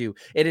of Purdue.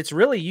 And it's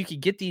really, you can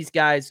get these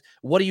guys.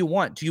 What do you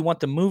want? Do you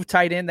want the move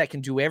tight end that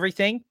can do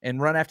everything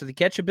and run after the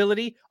catch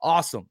ability?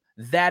 Awesome.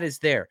 That is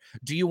there.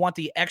 Do you want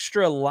the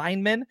extra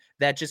lineman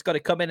that just got to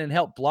come in and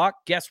help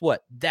block? Guess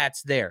what?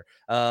 That's there.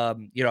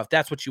 If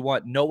that's what you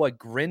want, Noah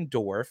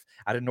Grindorf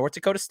out of North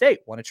Dakota State,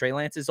 one of Trey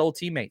Lance's old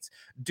teammates.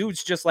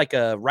 Dude's just like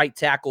a right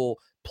tackle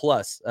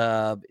plus.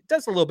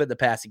 Does a little bit in the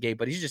passing game,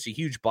 but he's just a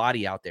huge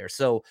body out there.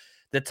 So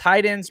the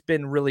tight end's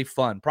been really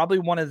fun. Probably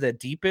one of the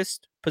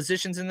deepest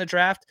positions in the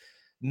draft.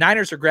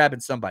 Niners are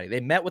grabbing somebody. They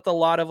met with a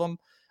lot of them.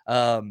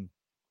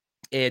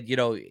 And,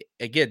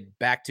 again,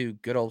 back to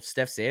good old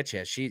Steph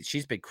Sanchez.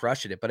 She's been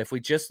crushing it. But if we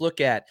just look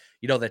at,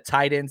 the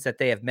tight ends that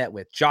they have met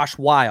with, Josh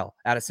Weil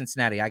out of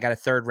Cincinnati, I got a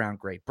 3rd-round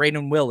grade.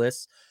 Braden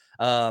Willis,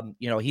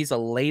 he's a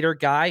later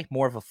guy,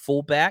 more of a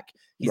fullback.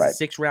 He's a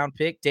 6th-round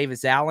pick.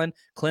 Davis Allen,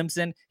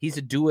 Clemson, he's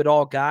a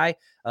do-it-all guy.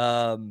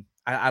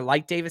 I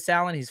like Davis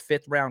Allen. He's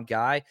 5th-round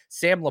guy.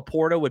 Sam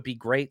Laporta would be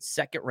great,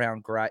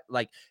 2nd-round guy.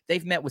 Like,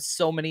 they've met with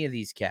so many of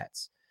these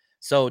cats.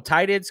 So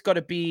tight end's got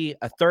to be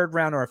a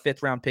 3rd-round or a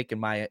 5th-round pick in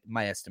my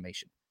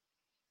estimation.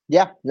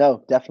 Yeah,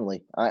 no,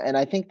 definitely. And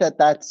I think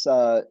that's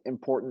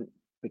important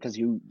because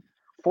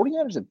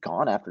 49ers have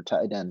gone after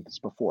tight ends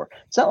before.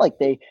 It's not like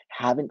they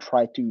haven't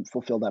tried to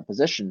fulfill that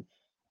position.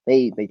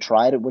 They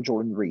tried it with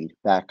Jordan Reed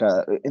back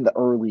in the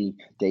early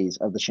days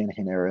of the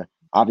Shanahan era.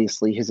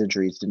 Obviously, his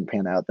injuries didn't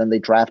pan out. Then they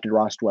drafted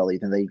Ross Dwelly.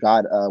 Then they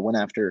went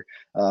after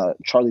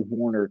Charlie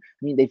Warner.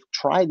 I mean, they've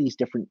tried these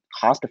different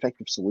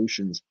cost-effective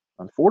solutions.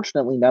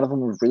 Unfortunately, none of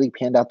them have really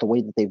panned out the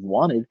way that they've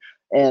wanted.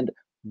 And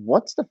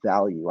what's the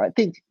value? I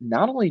think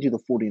not only do the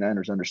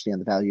 49ers understand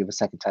the value of a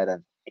second tight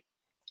end,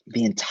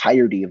 the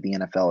entirety of the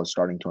NFL is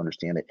starting to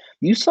understand it.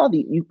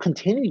 You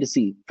continue to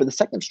see for the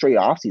second straight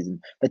offseason,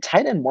 the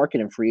tight end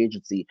market and free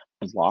agency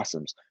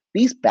blossoms.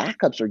 These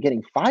backups are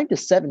getting $5 to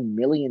 $7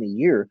 million a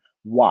year.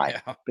 Why?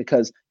 Yeah.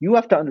 Because you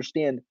have to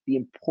understand the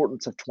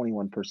importance of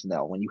 21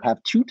 personnel. When you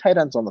have 2 tight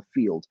ends on the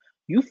field,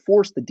 you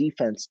force the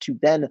defense to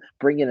then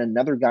bring in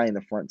another guy in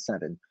the front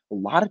 7. A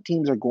lot of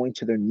teams are going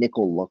to their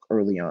nickel look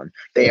early on.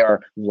 They are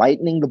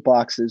lightening the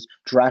boxes,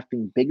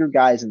 drafting bigger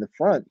guys in the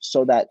front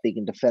so that they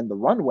can defend the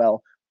run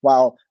well,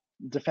 while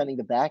defending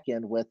the back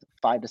end with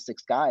 5 to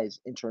 6 guys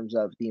in terms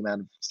of the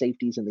amount of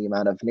safeties and the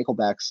amount of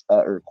nickelbacks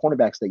or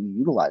cornerbacks that you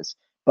utilize.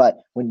 But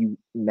when you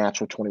match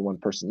with 21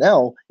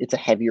 personnel, it's a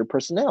heavier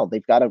personnel.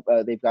 They've got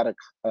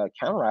to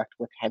counteract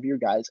with heavier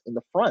guys in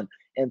the front,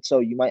 and so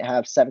you might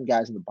have 7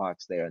 guys in the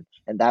box there,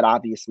 and that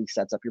obviously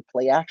sets up your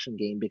play action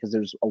game because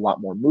there's a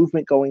lot more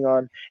movement going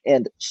on,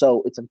 and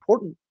so it's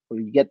important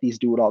when you get these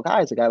do it all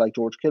guys. A guy like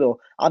George Kittle,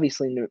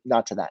 obviously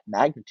not to that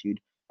magnitude,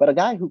 but a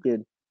guy who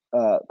could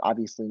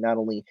obviously not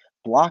only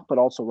block but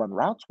also run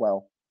routes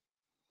well.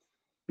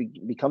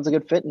 Becomes a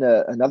good fit in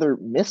another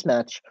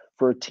mismatch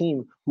for a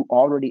team who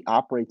already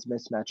operates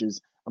mismatches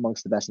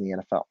amongst the best in the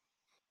NFL.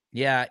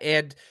 Yeah,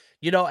 and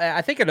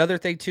I think another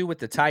thing too with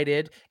the tight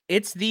end,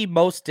 it's the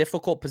most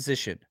difficult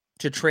position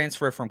to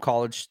transfer from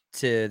college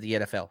to the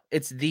NFL.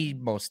 It's the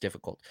most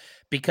difficult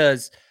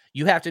because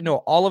you have to know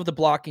all of the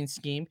blocking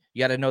scheme.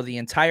 You got to know the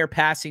entire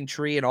passing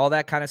tree and all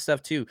that kind of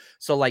stuff too.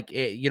 So like,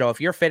 if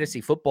you're a fantasy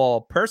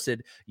football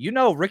person,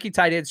 rookie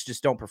tight ends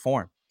just don't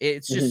perform.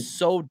 It's just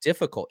so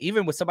difficult.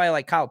 Even with somebody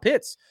like Kyle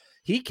Pitts,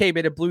 he came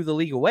in and blew the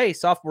league away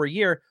sophomore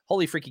year.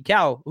 Holy freaking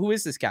cow. Who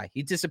is this guy?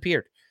 He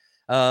disappeared.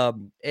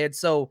 And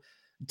so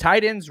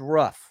tight end's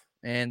rough.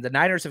 And the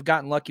Niners have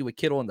gotten lucky with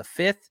Kittle in the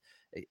 5th.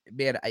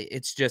 Man,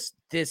 it's just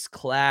this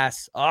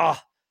class.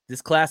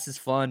 This class is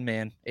fun,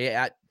 man.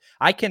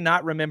 I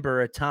cannot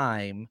remember a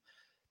time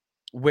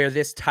where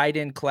this tight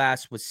end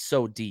class was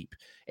so deep.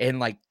 And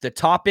like the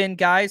top end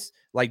guys,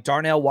 like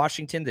Darnell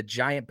Washington, the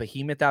giant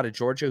behemoth out of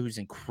Georgia, who's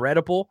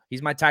incredible.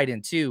 He's my tight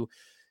end too.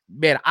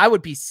 Man, I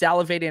would be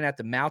salivating at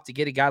the mouth to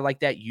get a guy like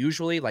that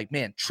usually. Like,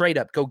 man, trade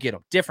up, go get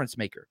him. Difference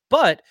maker.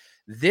 But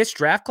this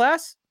draft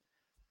class,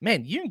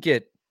 man, you can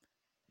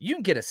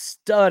get a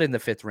stud in the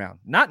 5th round.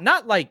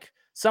 Not like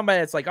somebody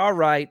that's like, all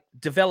right,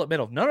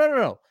 developmental.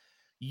 No.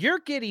 You're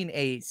getting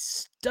a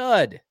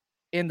stud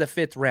in the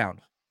 5th round.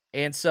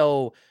 And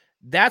so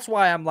that's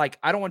why I'm like,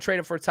 I don't want to trade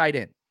it for a tight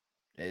end.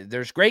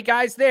 There's great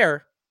guys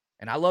there,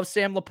 and I love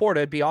Sam Laporta.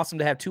 It'd be awesome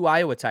to have 2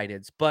 Iowa tight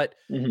ends, but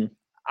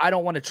I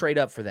don't want to trade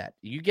up for that.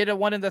 You get a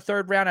one in the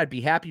 3rd round, I'd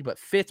be happy, but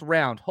 5th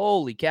round,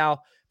 holy cow,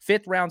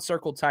 5th round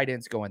circle tight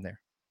ends going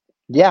there.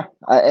 Yeah,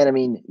 and I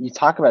mean, you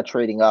talk about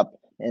trading up,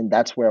 and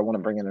that's where I want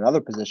to bring in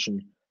another position,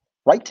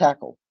 right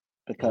tackle.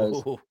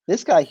 Because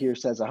this guy here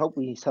says, I hope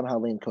we somehow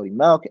land Cody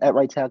Mauch at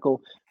right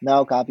tackle.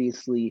 Mauch,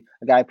 obviously,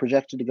 a guy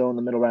projected to go in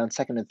the middle round,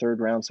 2nd and 3rd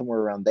round, somewhere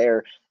around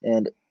there.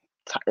 And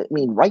I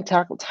mean, right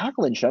tackle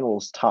in general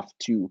is tough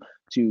to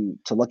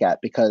look at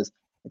because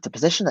it's a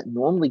position that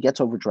normally gets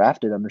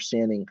overdrafted,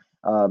 understanding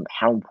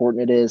how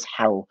important it is,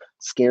 how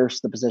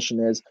scarce the position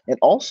is. And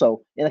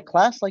also, in a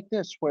class like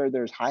this where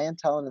there's high-end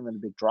talent and then a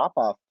big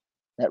drop-off,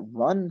 that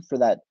run for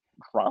that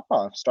drop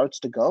off starts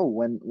to go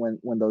when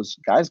those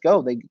guys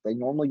go. They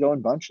normally go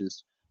in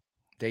bunches.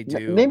 They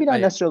do. Maybe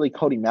not necessarily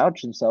Cody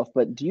Mouch himself,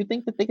 but do you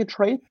think that they could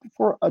trade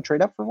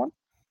up for one?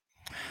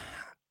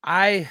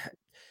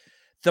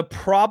 The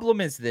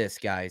problem is this,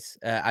 guys.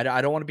 I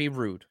don't want to be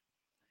rude.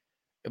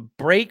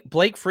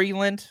 Blake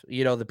Freeland,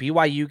 the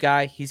BYU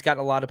guy, he's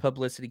gotten a lot of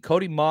publicity.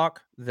 Cody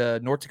Mock, the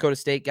North Dakota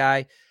State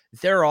guy,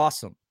 they're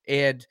awesome.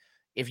 And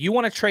if you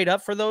want to trade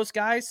up for those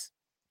guys,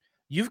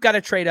 you've got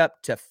to trade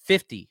up to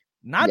 50,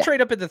 not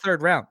trade up in the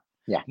third round.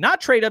 Yeah.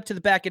 Not trade up to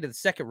the back end of the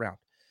second round.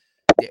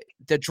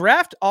 The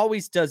draft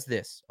always does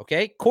this,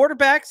 okay?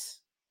 Quarterbacks,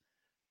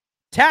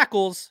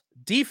 tackles,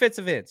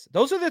 defensive ends.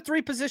 Those are the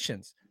three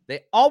positions.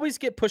 They always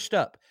get pushed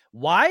up.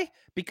 Why?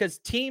 Because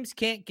teams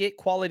can't get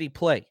quality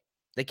play.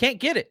 They can't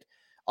get it.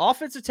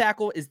 Offensive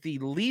tackle is the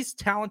least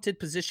talented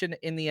position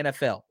in the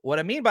NFL. What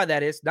I mean by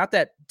that is not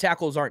that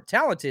tackles aren't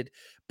talented,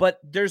 but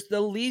there's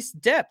the least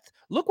depth.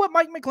 Look what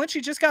Mike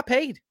McGlinchey just got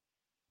paid.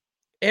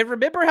 And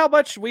remember how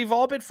much we've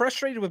all been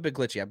frustrated with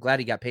McGlinchey. I'm glad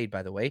he got paid,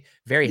 by the way.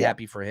 Very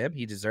happy for him.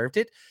 He deserved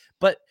it.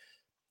 But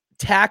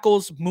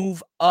tackles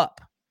move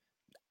up.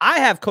 I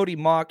have Cody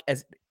Mock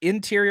as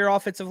interior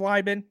offensive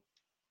lineman.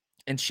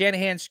 In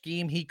Shanahan's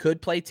scheme, he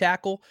could play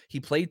tackle. He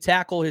played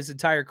tackle he's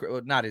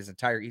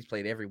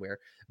played everywhere.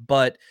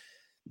 But,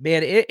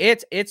 man,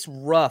 it's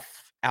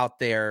rough out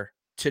there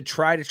to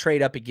try to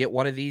trade up and get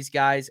one of these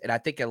guys. And I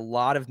think a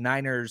lot of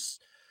Niners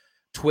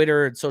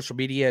Twitter and social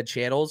media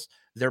channels,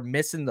 they're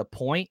missing the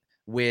point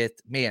with,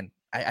 man,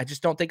 I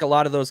just don't think a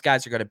lot of those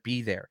guys are going to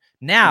be there.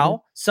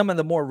 Now, some of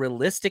the more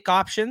realistic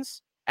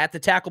options at the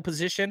tackle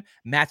position,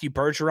 Matthew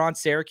Bergeron,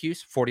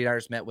 Syracuse,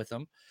 49ers met with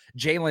him.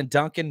 Jalen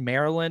Duncan,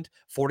 Maryland,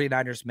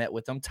 49ers met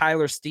with him.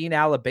 Tyler Steen,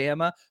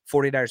 Alabama,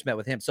 49ers met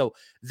with him. So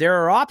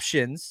there are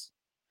options.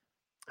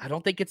 I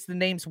don't think it's the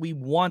names we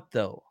want,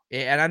 though.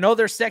 And I know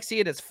they're sexy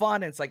and it's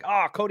fun. And it's like,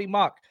 Cody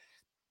Mock.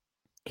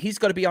 He's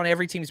going to be on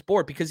every team's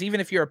board because even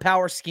if you're a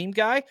power scheme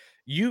guy,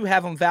 you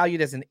have him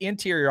valued as an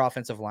interior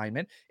offensive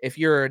lineman. If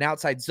you're an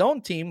outside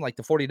zone team like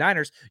the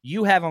 49ers,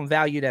 you have him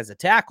valued as a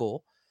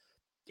tackle.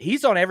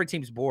 He's on every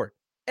team's board,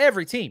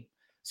 every team.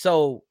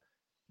 So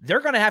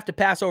they're going to have to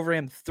pass over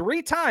him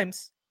 3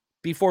 times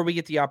before we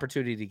get the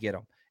opportunity to get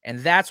him. And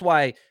that's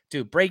why,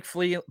 dude, Blake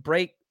Freeland,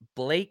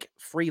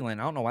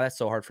 I don't know why that's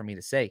so hard for me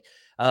to say.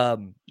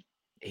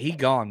 He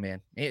gone,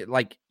 man.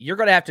 You're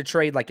going to have to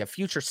trade like a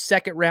future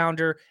second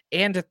rounder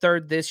and a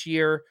third this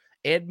year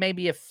and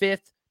maybe a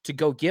fifth to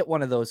go get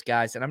one of those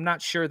guys. And I'm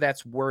not sure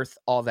that's worth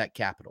all that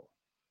capital.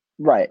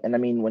 Right. And I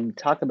mean, when you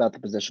talk about the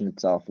position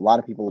itself, a lot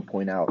of people will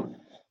point out,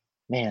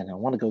 man, I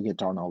want to go get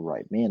Darnold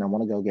Wright. Man, I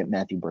want to go get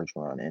Matthew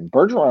Bergeron. And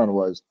Bergeron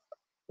was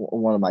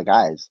one of my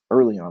guys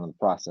early on in the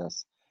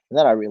process. And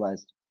then I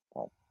realized,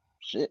 well,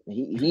 shit,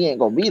 he ain't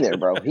gonna be there,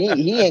 bro.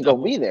 He ain't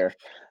gonna be there.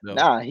 No.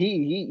 Nah,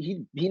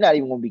 he not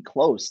even gonna be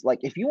close. Like,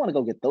 if you want to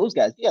go get those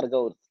guys, you got to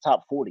go to the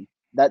top 40.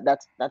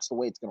 That's the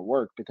way it's gonna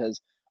work. Because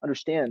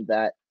understand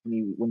that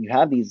when you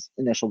have these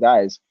initial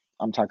guys,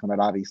 I'm talking about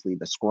obviously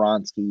the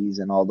Skoronskis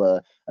and all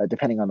the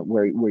depending on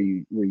where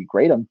you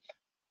grade them,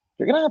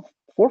 you're gonna have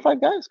 4 or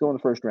 5 guys go in the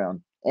first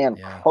round and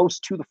close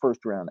to the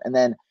first round, and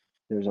then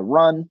there's a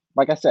run.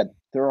 Like I said,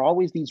 there are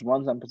always these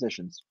runs on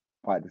positions: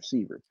 wide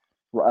receiver,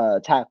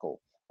 tackle,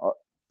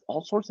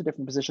 all sorts of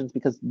different positions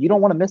because you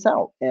don't want to miss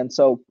out. And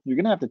so you're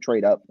going to have to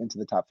trade up into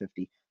the top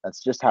 50.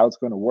 That's just how it's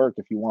going to work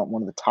if you want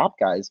one of the top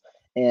guys.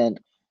 And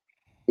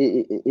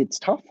it's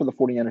tough for the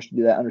 49ers to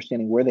do that,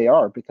 understanding where they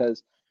are,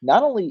 because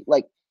not only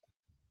like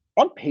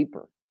on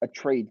paper, a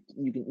trade,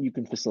 you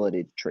can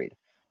facilitate a trade,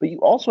 but you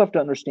also have to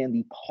understand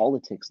the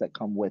politics that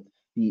come with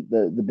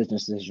the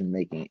business decision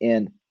making.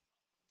 And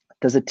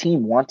does a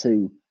team want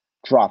to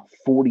drop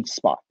 40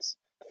 spots?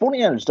 The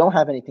 49ers don't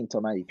have anything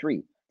till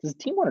 93. Does the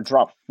team want to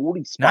drop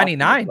 40 spots?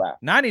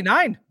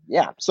 99.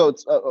 Yeah. So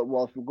it's,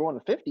 well, if we're going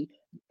to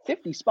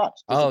 50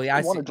 spots. Yeah,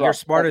 I see. You're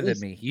smarter than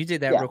me. You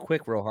did that real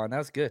quick, Rohan. That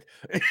was good.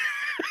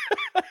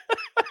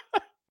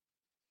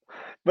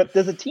 But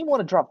does a team want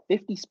to drop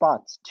 50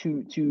 spots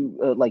to do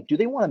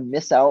they want to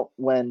miss out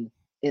when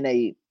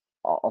in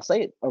I'll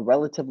say it, a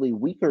relatively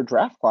weaker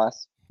draft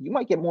class, you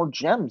might get more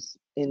gems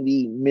in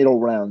the middle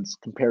rounds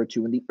compared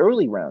to in the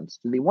early rounds?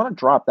 Do they want to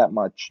drop that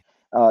much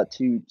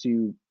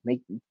to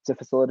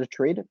facilitate a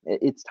trade?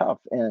 It's tough.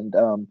 And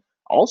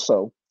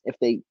also, if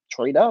they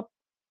trade up,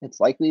 it's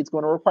likely it's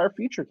going to require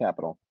future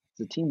capital.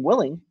 Is the team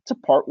willing to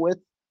part with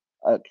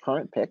a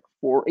current pick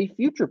for a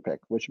future pick,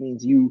 which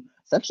means you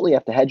essentially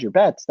have to hedge your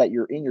bets that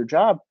you're in your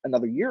job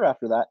another year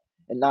after that,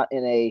 and not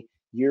in a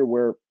year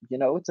where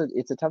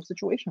it's a tough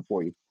situation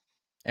for you.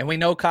 And we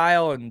know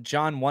Kyle and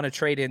John want to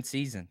trade in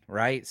season,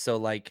 right? So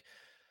like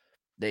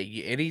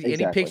any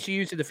picks you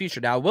use in the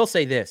future. Now I will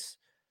say this.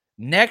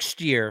 Next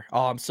year,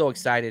 I'm so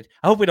excited.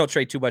 I hope we don't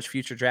trade too much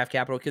future draft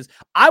capital, because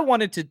I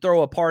wanted to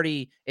throw a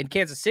party in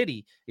Kansas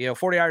City,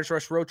 49ers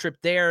Rush road trip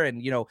there.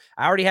 And,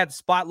 I already had the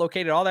spot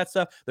located, all that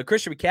stuff. The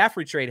Christian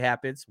McCaffrey trade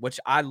happens, which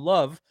I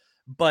love,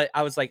 but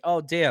I was like, oh,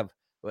 damn,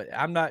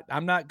 I'm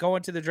not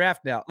going to the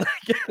draft now.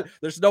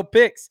 There's no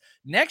picks.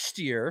 Next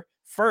year,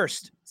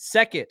 first,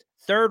 second,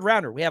 third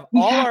rounder. We have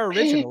all our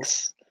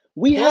originals.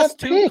 We have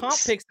 2 comp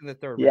picks in the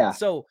third round.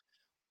 So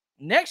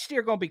next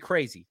year going to be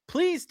crazy.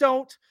 Please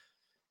don't.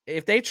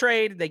 If they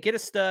trade, they get a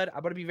stud,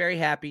 I'm going to be very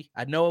happy.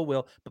 I know it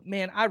will. But,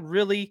 man,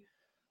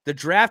 the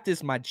draft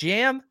is my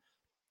jam.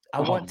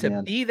 I want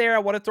to be there. I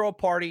want to throw a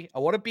party. I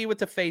want to be with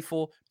the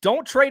faithful.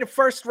 Don't trade a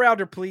first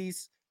rounder,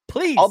 please.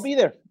 Please. I'll be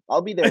there.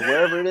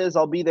 Wherever it is.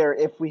 I'll be there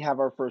if we have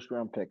our first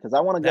round pick, because I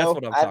want to go.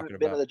 What I'm I haven't talking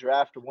been about. to the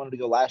draft. I wanted to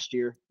go last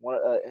year,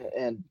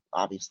 and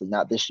obviously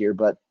not this year,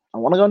 but I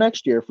want to go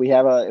next year if we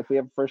have a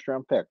first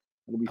round pick.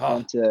 It'll be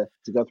fun to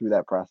go through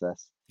that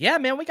process. Yeah,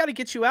 man, we got to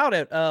get you out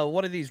at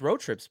one of these road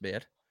trips,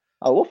 man.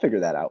 Oh, we'll figure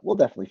that out. We'll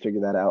definitely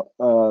figure that out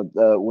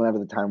whenever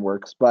the time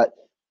works. But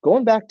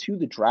going back to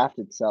the draft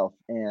itself,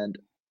 and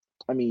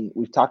I mean,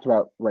 we've talked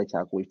about right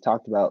tackle. We've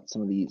talked about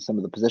some of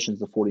the positions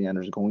the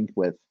 49ers are going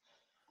with.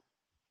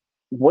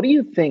 What do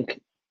you think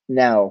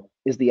now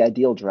is the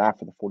ideal draft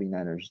for the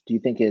 49ers? Do you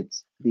think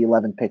it's the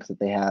 11 picks that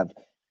they have?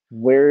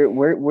 Where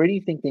do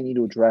you think they need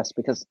to address?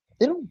 Because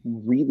they don't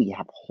really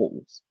have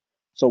holes.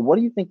 So what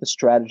do you think the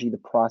strategy, the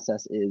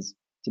process is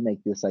to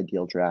make this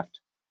ideal draft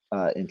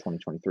in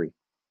 2023?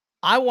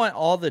 I want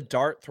all the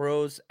dart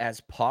throws as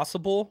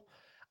possible.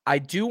 I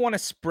do want to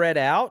spread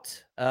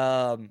out.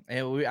 I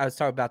was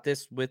talking about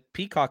this with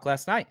Peacock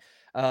last night.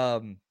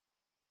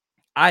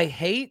 I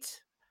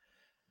hate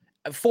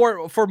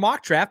for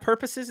mock draft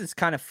purposes. It's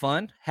kind of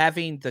fun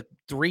having the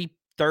 3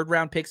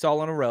 third-round picks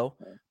all in a row,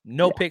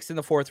 no picks in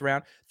the 4th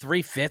round,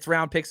 3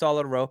 fifth-round picks all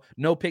in a row,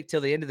 no pick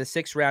till the end of the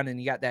 6th round, and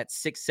you got that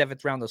 6th,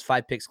 7th round, those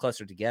 5 picks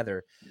clustered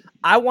together.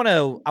 I want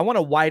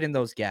to widen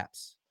those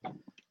gaps.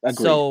 Agreed.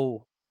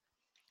 So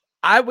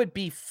I would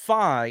be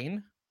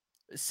fine,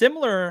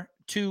 similar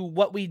to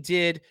what we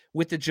did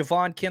with the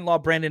Javon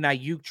Kinlaw, Brandon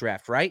Ayuk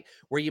draft, right?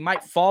 Where you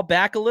might fall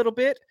back a little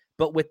bit,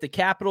 but with the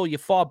capital you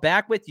fall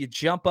back with, you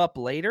jump up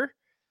later.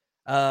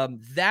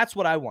 That's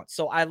what I want.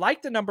 So I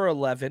like the number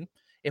 11.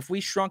 If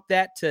we shrunk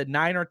that to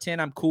 9 or 10,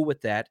 I'm cool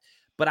with that.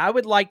 But I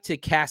would like to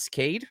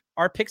cascade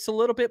our picks a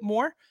little bit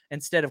more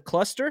instead of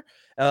cluster,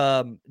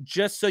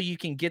 just so you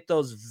can get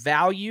those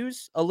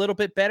values a little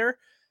bit better.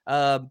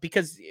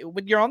 Because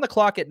when you're on the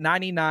clock at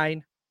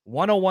 99,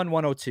 101,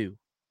 102,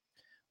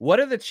 what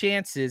are the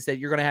chances that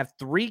you're going to have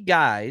 3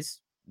 guys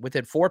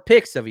within 4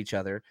 picks of each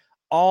other,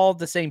 all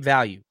the same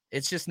value?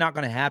 It's just not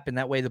going to happen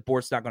that way. The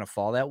board's not going to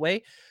fall that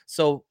way.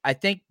 So I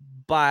think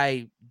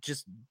by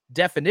just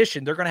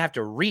definition, they're going to have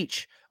to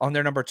reach on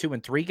their number 2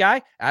 and 3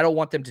 guy. I don't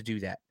want them to do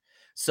that.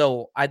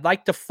 So I'd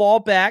like to fall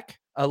back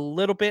a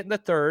little bit in the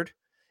 3rd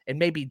and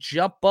maybe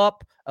jump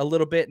up a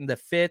little bit in the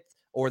 5th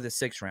or the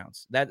 6th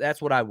rounds.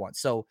 That's what I want.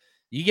 So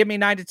you give me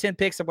 9 to 10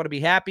 picks, I'm going to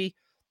be happy,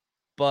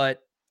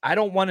 but I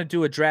don't want to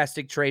do a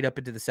drastic trade up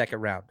into the 2nd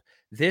round.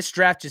 This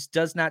draft just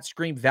does not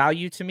scream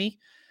value to me.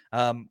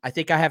 I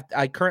think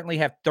I currently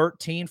have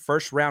 13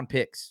 first-round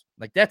picks.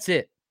 Like, that's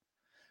it.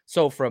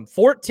 So from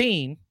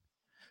 14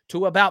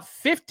 to about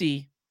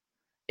 50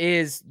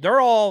 they're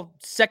all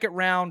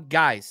 2nd-round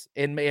guys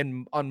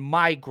on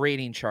my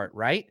grading chart,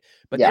 right?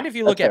 But then if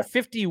you look at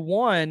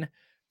 51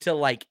 to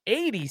like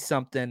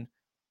 80-something,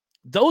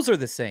 those are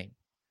the same.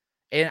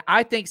 And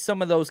I think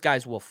some of those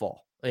guys will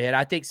fall. And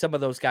I think some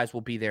of those guys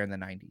will be there in the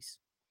 90s.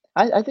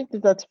 I think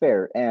that's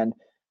fair. And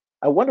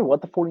I wonder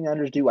what the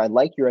 49ers do. I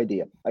like your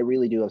idea. I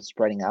really do, of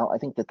spreading out. I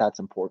think that's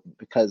important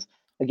because,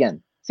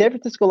 again, San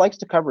Francisco likes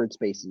to cover its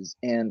bases.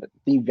 And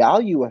the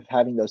value of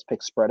having those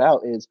picks spread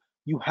out is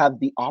you have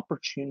the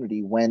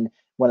opportunity when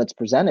it's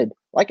presented.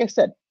 Like I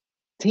said,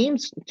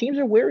 teams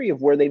are wary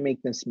of where they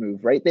make this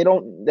move, right? They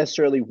don't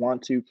necessarily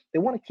want to. They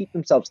want to keep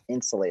themselves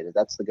insulated.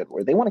 That's the good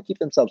word. They want to keep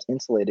themselves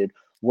insulated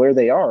where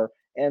they are.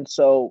 And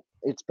so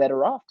it's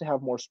better off to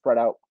have more spread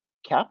out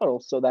capital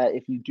so that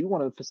if you do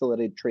want to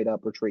facilitate trade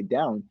up or trade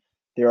down,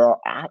 there are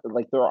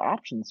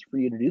options for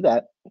you to do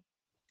that,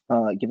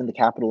 given the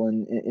capital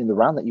in the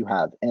round that you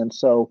have. And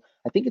so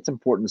I think it's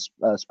important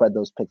to spread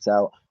those picks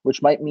out,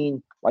 which might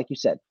mean, like you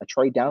said, a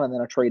trade down and then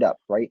a trade up,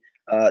 right?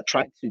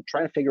 Trying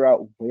to figure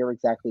out where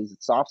exactly is the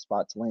soft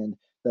spot to land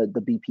the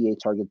BPA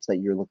targets that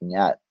you're looking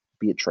at,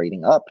 be it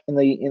trading up in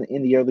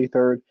the early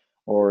 3rd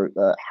or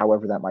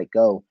however that might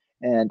go.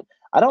 And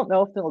I don't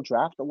know if they'll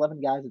draft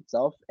 11 guys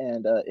itself,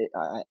 and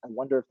I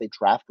wonder if they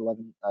draft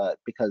 11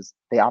 because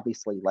they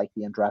obviously like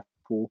the undrafted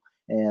pool,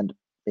 and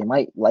they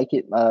might like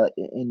it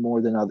in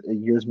more than other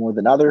years more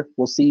than other.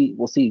 We'll see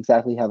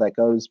exactly how that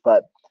goes,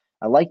 but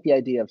I like the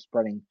idea of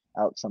spreading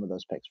out some of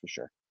those picks for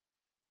sure.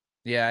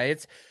 Yeah,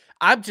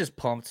 I'm just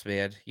pumped,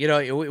 man. You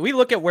know, we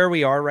look at where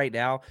we are right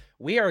now.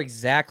 We are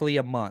exactly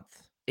a month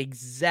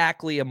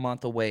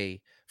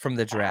away from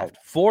the draft. Wow.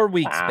 4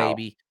 weeks,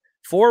 baby.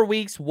 4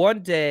 weeks,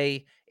 1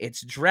 day.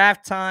 It's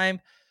draft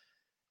time.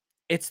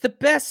 It's the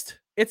best.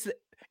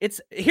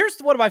 Here's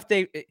one of my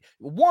favorite.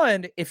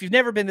 One, if you've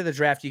never been to the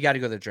draft, you got to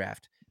go to the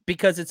draft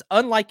because it's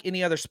unlike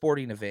any other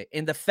sporting event.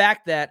 And the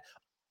fact that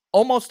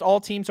almost all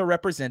teams are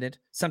represented.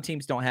 Some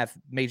teams don't have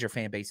major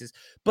fan bases,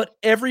 but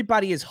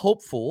everybody is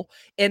hopeful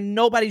and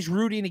nobody's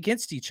rooting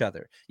against each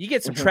other. You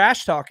get some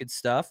trash talk and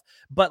stuff,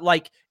 but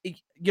like,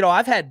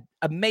 I've had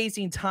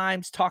amazing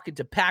times talking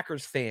to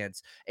Packers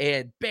fans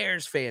and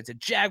Bears fans and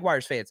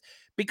Jaguars fans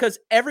because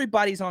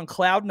everybody's on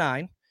cloud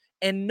nine.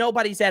 And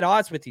nobody's at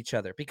odds with each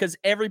other because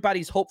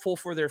everybody's hopeful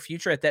for their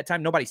future at that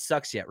time. Nobody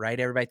sucks yet, right?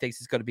 Everybody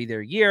thinks it's going to be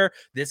their year.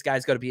 This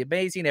guy's going to be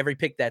amazing. Every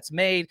pick that's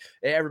made,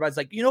 everybody's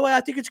like, you know what?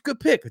 I think it's a good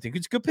pick. I think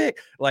it's a good pick.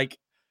 Like,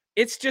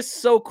 it's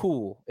just so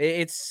cool.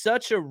 It's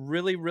such a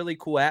really, really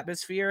cool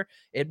atmosphere.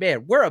 And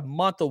man, we're a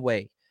month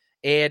away.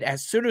 And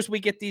as soon as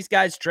we get these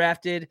guys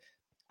drafted,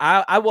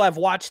 I will have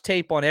watched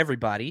tape on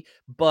everybody.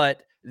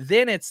 But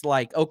then it's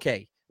like,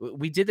 okay,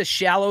 we did the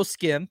shallow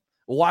skim.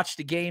 Watched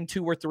a game,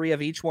 2 or 3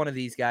 of each one of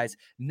these guys.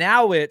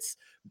 Now it's,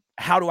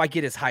 how do I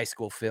get his high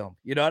school film?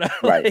 You know what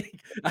I mean?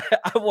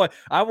 Right.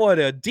 I want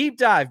a deep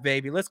dive,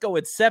 baby. Let's go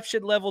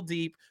Inception level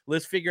deep.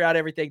 Let's figure out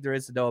everything there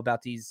is to know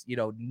about these,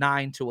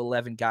 9 to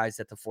 11 guys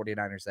that the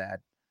 49ers had.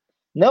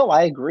 No,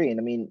 I agree. And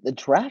I mean, the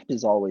draft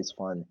is always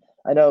fun.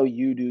 I know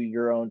you do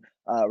your own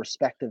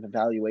respective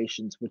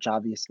evaluations, which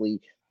obviously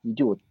you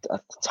do a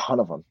ton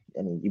of them.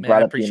 I mean, you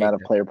brought up the amount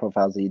of player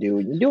profiles that you do,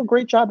 and you do a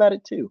great job at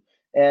it too.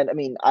 And I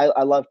mean,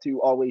 I love to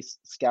always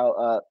scout.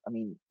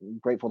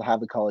 Grateful to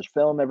have the college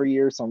film every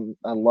year. So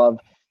I love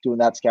doing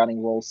that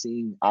scouting role,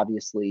 seeing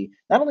obviously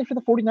not only for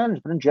the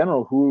 49ers, but in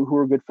general, who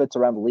are good fits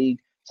around the league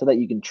so that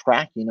you can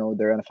track, their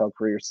NFL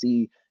career,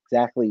 see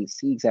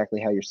exactly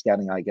how your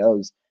scouting eye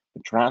goes.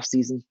 But draft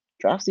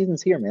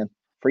season's here, man.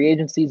 Free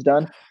agency's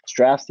done. It's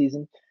draft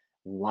season.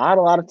 A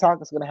lot of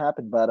talk is going to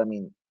happen, but I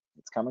mean,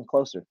 it's coming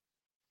closer.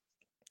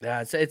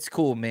 Yeah, it's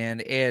cool, man.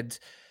 And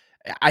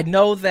I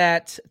know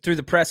that through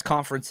the press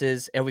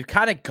conferences, and we've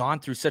kind of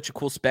gone through such a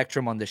cool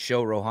spectrum on the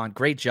show, Rohan.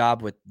 Great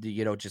job with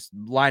the, just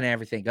lining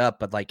everything up.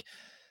 But like,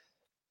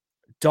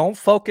 don't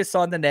focus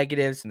on the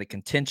negatives and the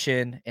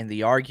contention and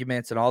the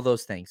arguments and all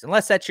those things,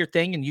 unless that's your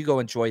thing and you go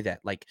enjoy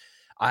that. Like,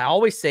 I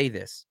always say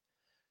this,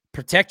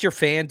 protect your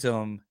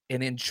fandom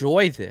and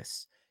enjoy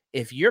this.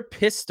 If you're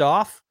pissed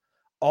off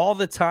all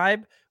the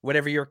time,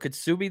 whenever you're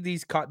consuming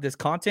this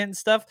content and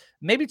stuff,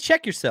 maybe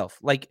check yourself.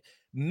 Like,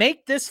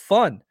 make this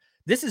fun.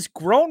 This is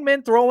grown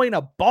men throwing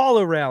a ball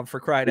around, for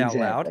crying out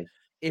loud.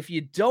 If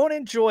you don't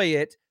enjoy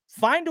it,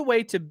 find a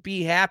way to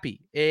be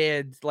happy.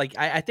 And like,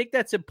 I think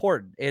that's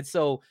important. And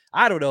so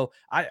I don't know.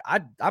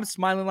 I'm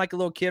smiling like a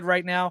little kid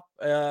right now.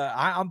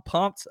 I'm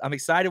pumped. I'm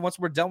excited. Once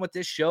we're done with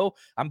this show,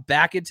 I'm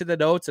back into the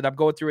notes and I'm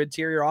going through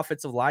interior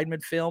offensive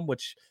lineman film,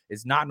 which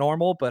is not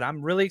normal, but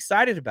I'm really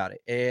excited about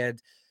it.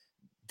 And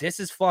this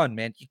is fun,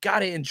 man. You got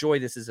to enjoy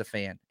this as a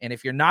fan. And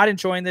if you're not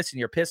enjoying this and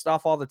you're pissed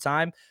off all the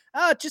time,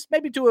 just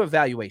maybe do an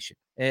evaluation.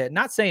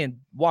 Not saying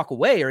walk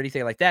away or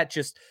anything like that.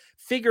 Just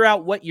figure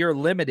out what your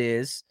limit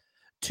is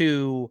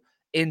to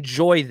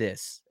enjoy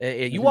this.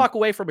 You walk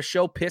away from a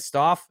show pissed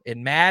off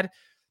and mad,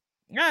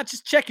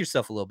 just check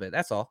yourself a little bit.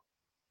 That's all.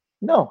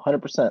 No,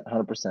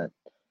 100%.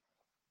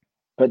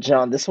 But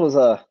John, this was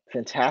a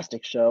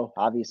fantastic show.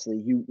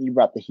 Obviously, you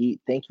brought the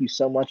heat. Thank you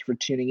so much for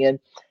tuning in.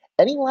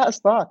 Any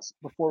last thoughts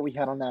before we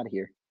head on out of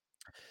here?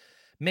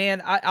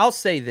 Man, I'll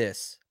say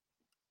this.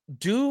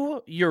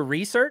 Do your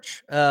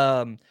research.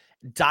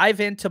 Dive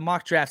into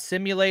mock draft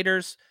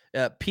simulators,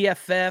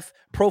 PFF,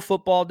 Pro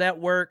Football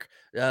Network,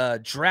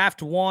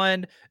 Draft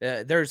One.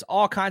 There's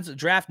all kinds of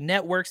draft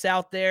networks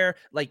out there.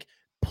 Like,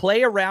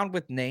 play around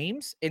with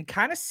names and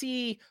kind of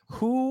see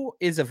who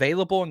is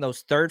available in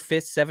those 3rd,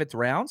 5th, 7th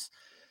rounds.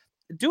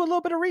 Do a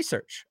little bit of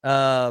research.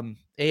 And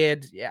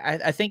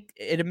I think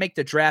it'll make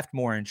the draft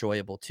more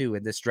enjoyable too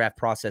in this draft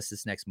process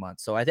this next month.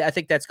 So I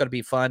think that's going to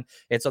be fun.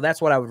 And so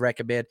that's what I would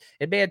recommend.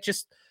 And man,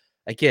 just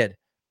again,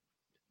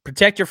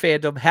 protect your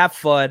fandom, have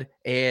fun,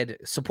 and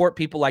support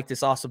people like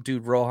this awesome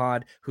dude,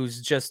 Rohan,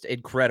 who's just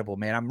incredible,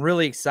 man. I'm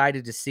really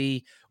excited to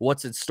see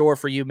what's in store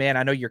for you, man.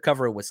 I know you're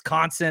covering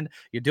Wisconsin.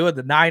 You're doing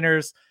the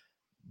Niners.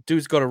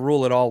 Dude's going to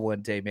rule it all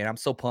one day, man. I'm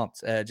so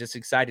pumped. Just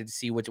excited to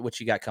see what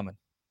you got coming.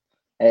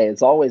 Hey,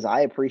 as always,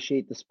 I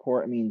appreciate the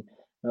support. I mean,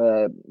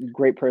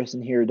 great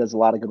person here, does a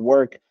lot of good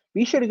work.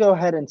 Be sure to go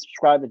ahead and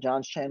subscribe to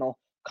John's channel.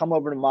 Come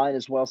over to mine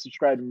as well.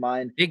 Subscribe to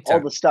mine. All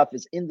the stuff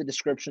is in the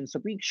description, so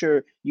be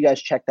sure you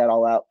guys check that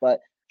all out. But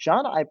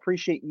John, I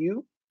appreciate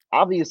you.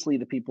 Obviously,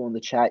 the people in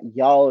the chat,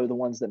 y'all are the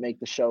ones that make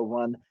the show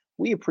run.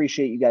 We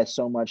appreciate you guys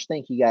so much.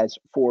 Thank you guys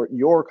for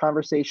your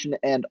conversation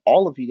and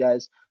all of you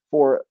guys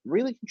for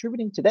really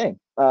contributing today.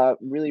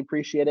 Really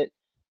appreciate it.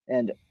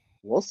 And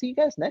we'll see you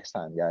guys next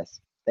time, guys.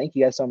 Thank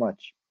you guys so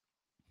much.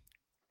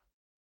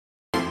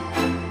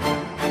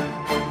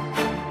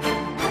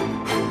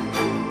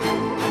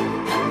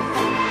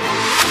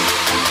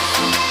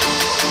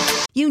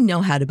 You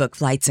know how to book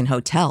flights and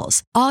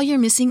hotels. All you're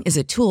missing is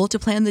a tool to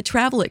plan the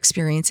travel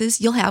experiences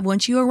you'll have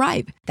once you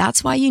arrive.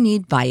 That's why you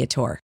need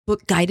Viator.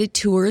 Book guided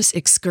tours,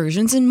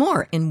 excursions, and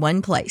more in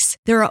one place.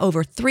 There are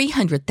over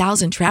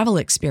 300,000 travel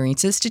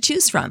experiences to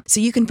choose from, so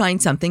you can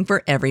find something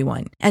for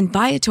everyone. And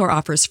Viator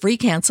offers free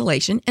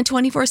cancellation and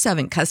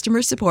 24/7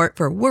 customer support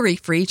for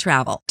worry-free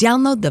travel.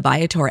 Download the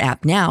Viator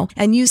app now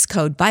and use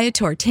code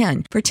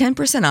Viator10 for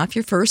 10% off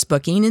your first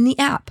booking in the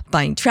app.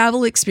 Find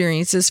travel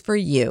experiences for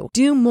you.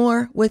 Do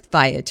more with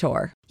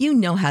Viator. You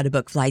know how to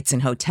book flights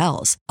and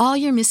hotels. All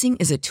you're missing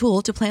is a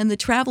tool to plan the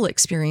travel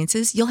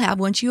experiences you'll have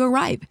once you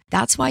arrive.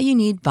 That's why you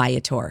need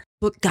Viator.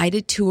 Book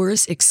guided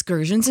tours,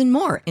 excursions, and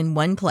more in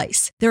one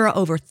place. There are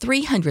over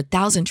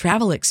 300,000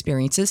 travel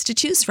experiences to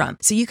choose from,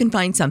 so you can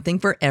find something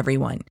for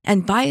everyone.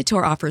 And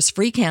Viator offers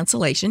free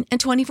cancellation and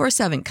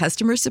 24/7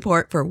 customer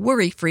support for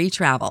worry-free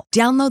travel.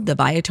 Download the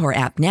Viator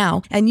app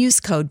now and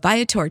use code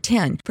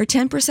Viator10 for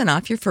 10%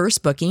 off your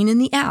first booking in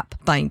the app.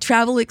 Find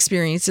travel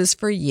experiences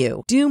for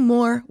you. Do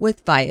more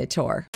with Viator.